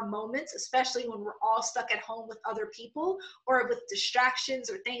have our moments, especially when we're all stuck at home with other people or with distractions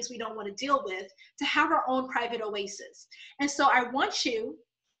or things we don't want to deal with, to have our own private oasis. And so I want you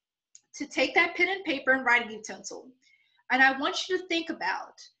to take that pen and paper and writing utensil. And I want you to think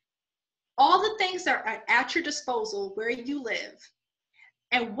about all the things that are at your disposal where you live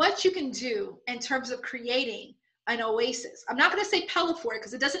and what you can do in terms of creating an oasis. I'm not going to say pillow fort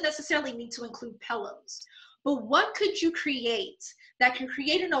because it doesn't necessarily need to include pillows, but what could you create that can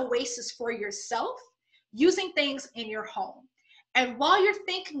create an oasis for yourself using things in your home? And while you're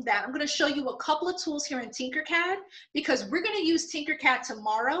thinking that, I'm going to show you a couple of tools here in Tinkercad because we're going to use Tinkercad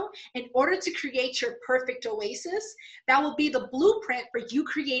tomorrow in order to create your perfect oasis. That will be the blueprint for you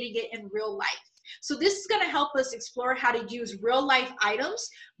creating it in real life. So this is going to help us explore how to use real life items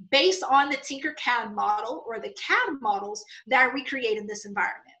based on the Tinkercad model or the CAD models that we create in this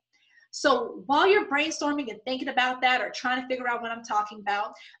environment. So while you're brainstorming and thinking about that or trying to figure out what I'm talking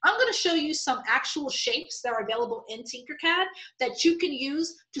about, I'm going to show you some actual shapes that are available in Tinkercad that you can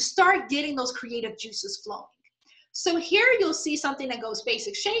use to start getting those creative juices flowing. So here you'll see something that goes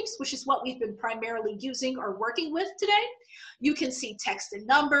basic shapes, which is what we've been primarily using or working with today. You can see text and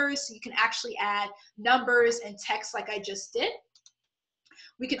numbers. So you can actually add numbers and text like I just did.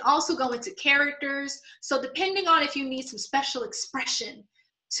 We can also go into characters. So depending on if you need some special expression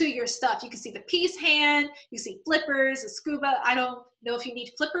to your stuff, you can see the peace hand, you see flippers, a scuba. I don't know if you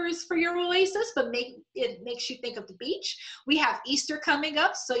need flippers for your oasis, but it makes you think of the beach. We have Easter coming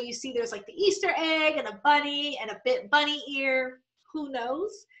up, so you see there's like the Easter egg and a bunny and a bit bunny ear, who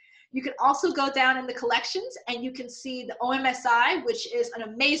knows? You can also go down in the collections and you can see the OMSI, which is an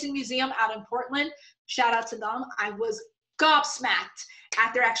amazing museum out in Portland. Shout out to them. I was gobsmacked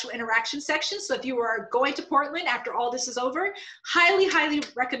at their actual interaction section. So if you are going to Portland after all this is over, highly, highly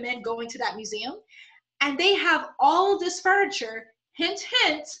recommend going to that museum. And they have all of this furniture, hint,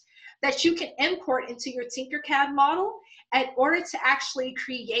 hint, that you can import into your Tinkercad model in order to actually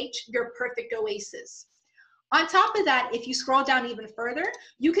create your perfect oasis. On top of that, if you scroll down even further,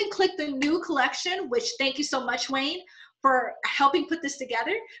 you can click the new collection, which thank you so much, Wayne, for helping put this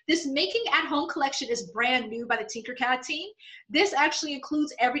together. This Making at Home collection is brand new by the Tinkercad team. This actually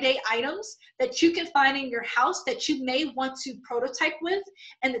includes everyday items that you can find in your house that you may want to prototype with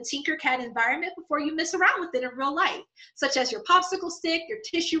in the Tinkercad environment before you mess around with it in real life, such as your popsicle stick, your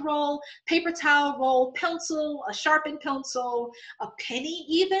tissue roll, paper towel roll, pencil, a sharpened pencil, a penny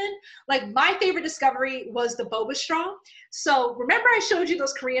even. Like my favorite discovery was the boba straw. So remember I showed you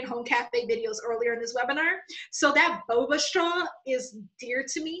those Korean home cafe videos earlier in this webinar? So that boba straw is dear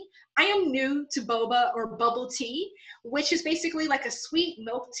to me. I am new to boba or bubble tea, which is basically like a sweet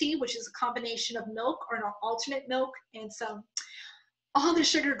milk tea, which is a combination of milk or an alternate milk and some all the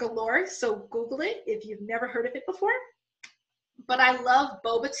sugar galore. So Google it if you've never heard of it before. But I love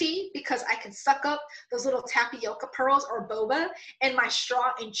boba tea because I can suck up those little tapioca pearls or boba in my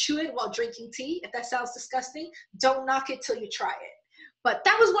straw and chew it while drinking tea. If that sounds disgusting, don't knock it till you try it. But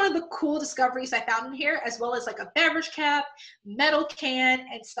that was one of the cool discoveries I found in here, as well as like a beverage cap, metal can,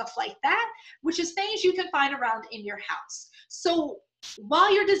 and stuff like that, which is things you can find around in your house. So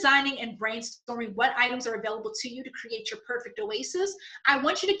while you're designing and brainstorming what items are available to you to create your perfect oasis, I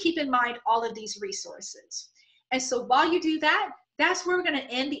want you to keep in mind all of these resources. And so while you do that, that's where we're going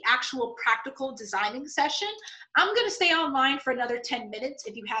to end the actual practical designing session. I'm going to stay online for another 10 minutes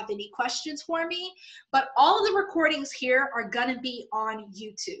if you have any questions for me, but all of the recordings here are going to be on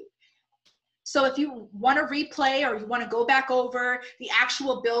YouTube. So if you want to replay or you want to go back over the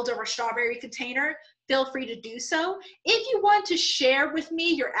actual build of our strawberry container, feel free to do so. If you want to share with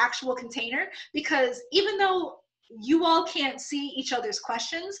me your actual container, because even though you all can't see each other's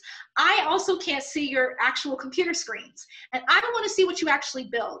questions, I also can't see your actual computer screens. And I want to see what you actually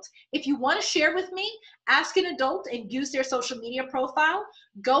build. If you want to share with me, ask an adult and use their social media profile.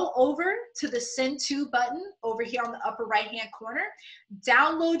 Go over to the Send To button over here on the upper right-hand corner,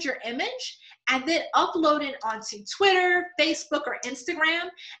 download your image, and then upload it onto Twitter, Facebook, or Instagram,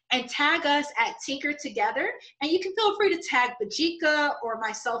 and tag us at Tinker Together. And you can feel free to tag Mbadika or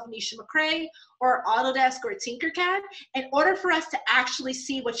myself, Nisha McCrae, or Autodesk or Tinkercad in order for us to actually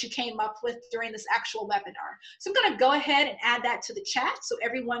see what you came up with during this actual webinar. So I'm going to go ahead and add that to the chat so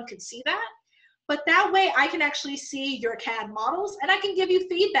everyone can see that. But that way I can actually see your CAD models and I can give you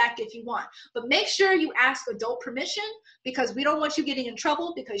feedback if you want. But make sure you ask adult permission because we don't want you getting in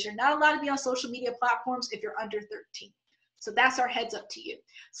trouble because you're not allowed to be on social media platforms if you're under 13. So that's our heads up to you.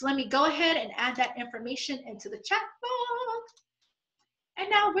 So let me go ahead and add that information into the chat log. And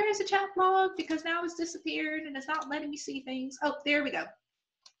now where's the chat log? Because now it's disappeared and it's not letting me see things. Oh, there we go.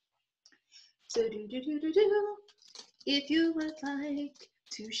 So if you would like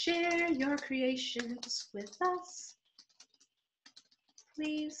to share your creations with us,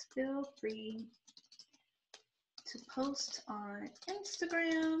 please feel free to post on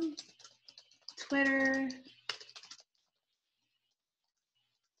Instagram, Twitter,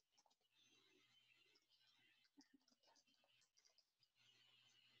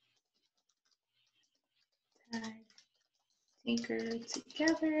 tag Tinker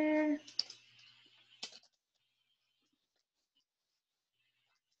Together.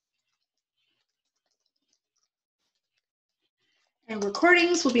 And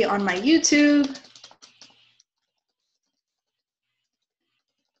recordings will be on my YouTube.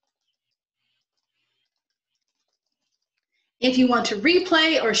 If you want to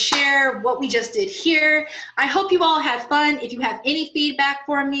replay or share what we just did here, I hope you all had fun. If you have any feedback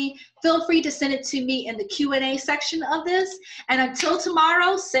for me, feel free to send it to me in the Q&A section of this. And until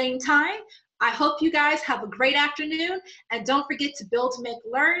tomorrow, same time, I hope you guys have a great afternoon. And don't forget to build, make,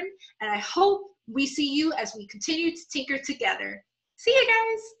 learn. And I hope we see you as we continue to tinker together. See you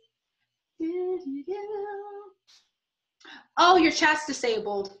guys. Oh, your chat's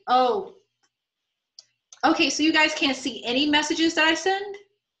disabled. Oh. Okay, so you guys can't see any messages that I send?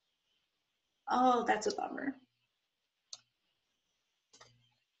 Oh, that's a bummer.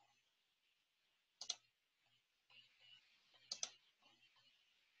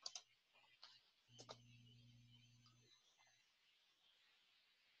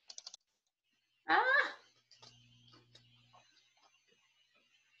 Ah.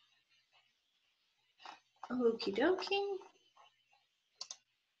 Okie dokie.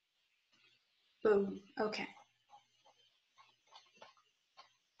 Boom. Okay.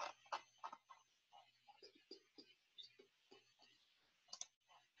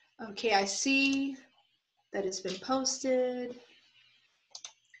 Okay, I see that it's been posted.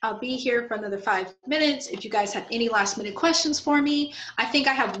 I'll be here for another 5 minutes. If you guys have any last minute questions for me, I think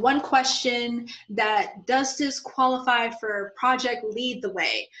I have one question that does this qualify for Project Lead the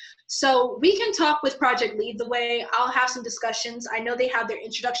Way? So we can talk with Project Lead the Way. I'll have some discussions. I know they have their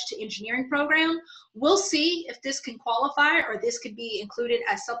Introduction to Engineering program. We'll see if this can qualify or this could be included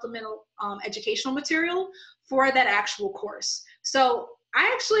as supplemental educational material for that actual course. So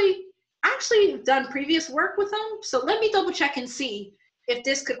I actually done previous work with them. So let me double check and see if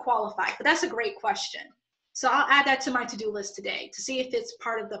this could qualify, but that's a great question. So I'll add that to my to-do list today to see if it's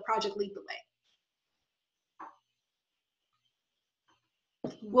part of the Project Lead the Way.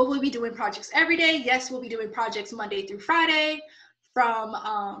 Will we be doing projects every day? Yes, we'll be doing projects Monday through Friday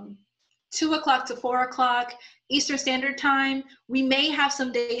from 2 o'clock to 4 o'clock Eastern Standard Time. We may have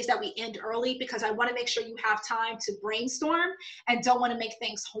some days that we end early because I want to make sure you have time to brainstorm and don't want to make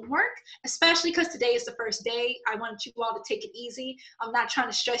things homework, especially because today is the first day. I want you all to take it easy. I'm not trying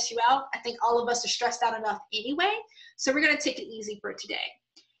to stress you out. I think all of us are stressed out enough anyway. So we're going to take it easy for today.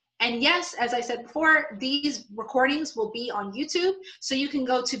 And yes, as I said before, these recordings will be on YouTube. So you can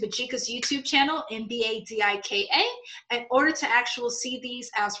go to Mbadika's YouTube channel, Mbadika, in order to actually see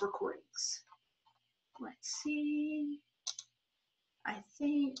these as recordings. Let's see. I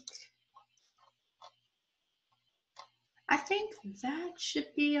think that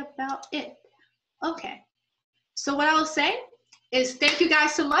should be about it. Okay. So what I'll say is thank you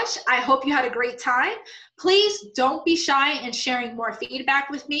guys so much. I hope you had a great time. Please don't be shy in sharing more feedback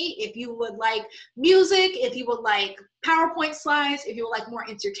with me. If you would like music, if you would like PowerPoint slides, if you would like more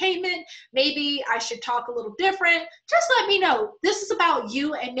entertainment, maybe I should talk a little different, just let me know. This is about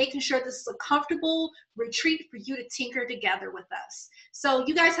you and making sure this is a comfortable retreat for you to tinker together with us. So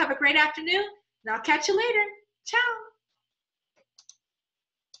you guys have a great afternoon, and I'll catch you later. Ciao.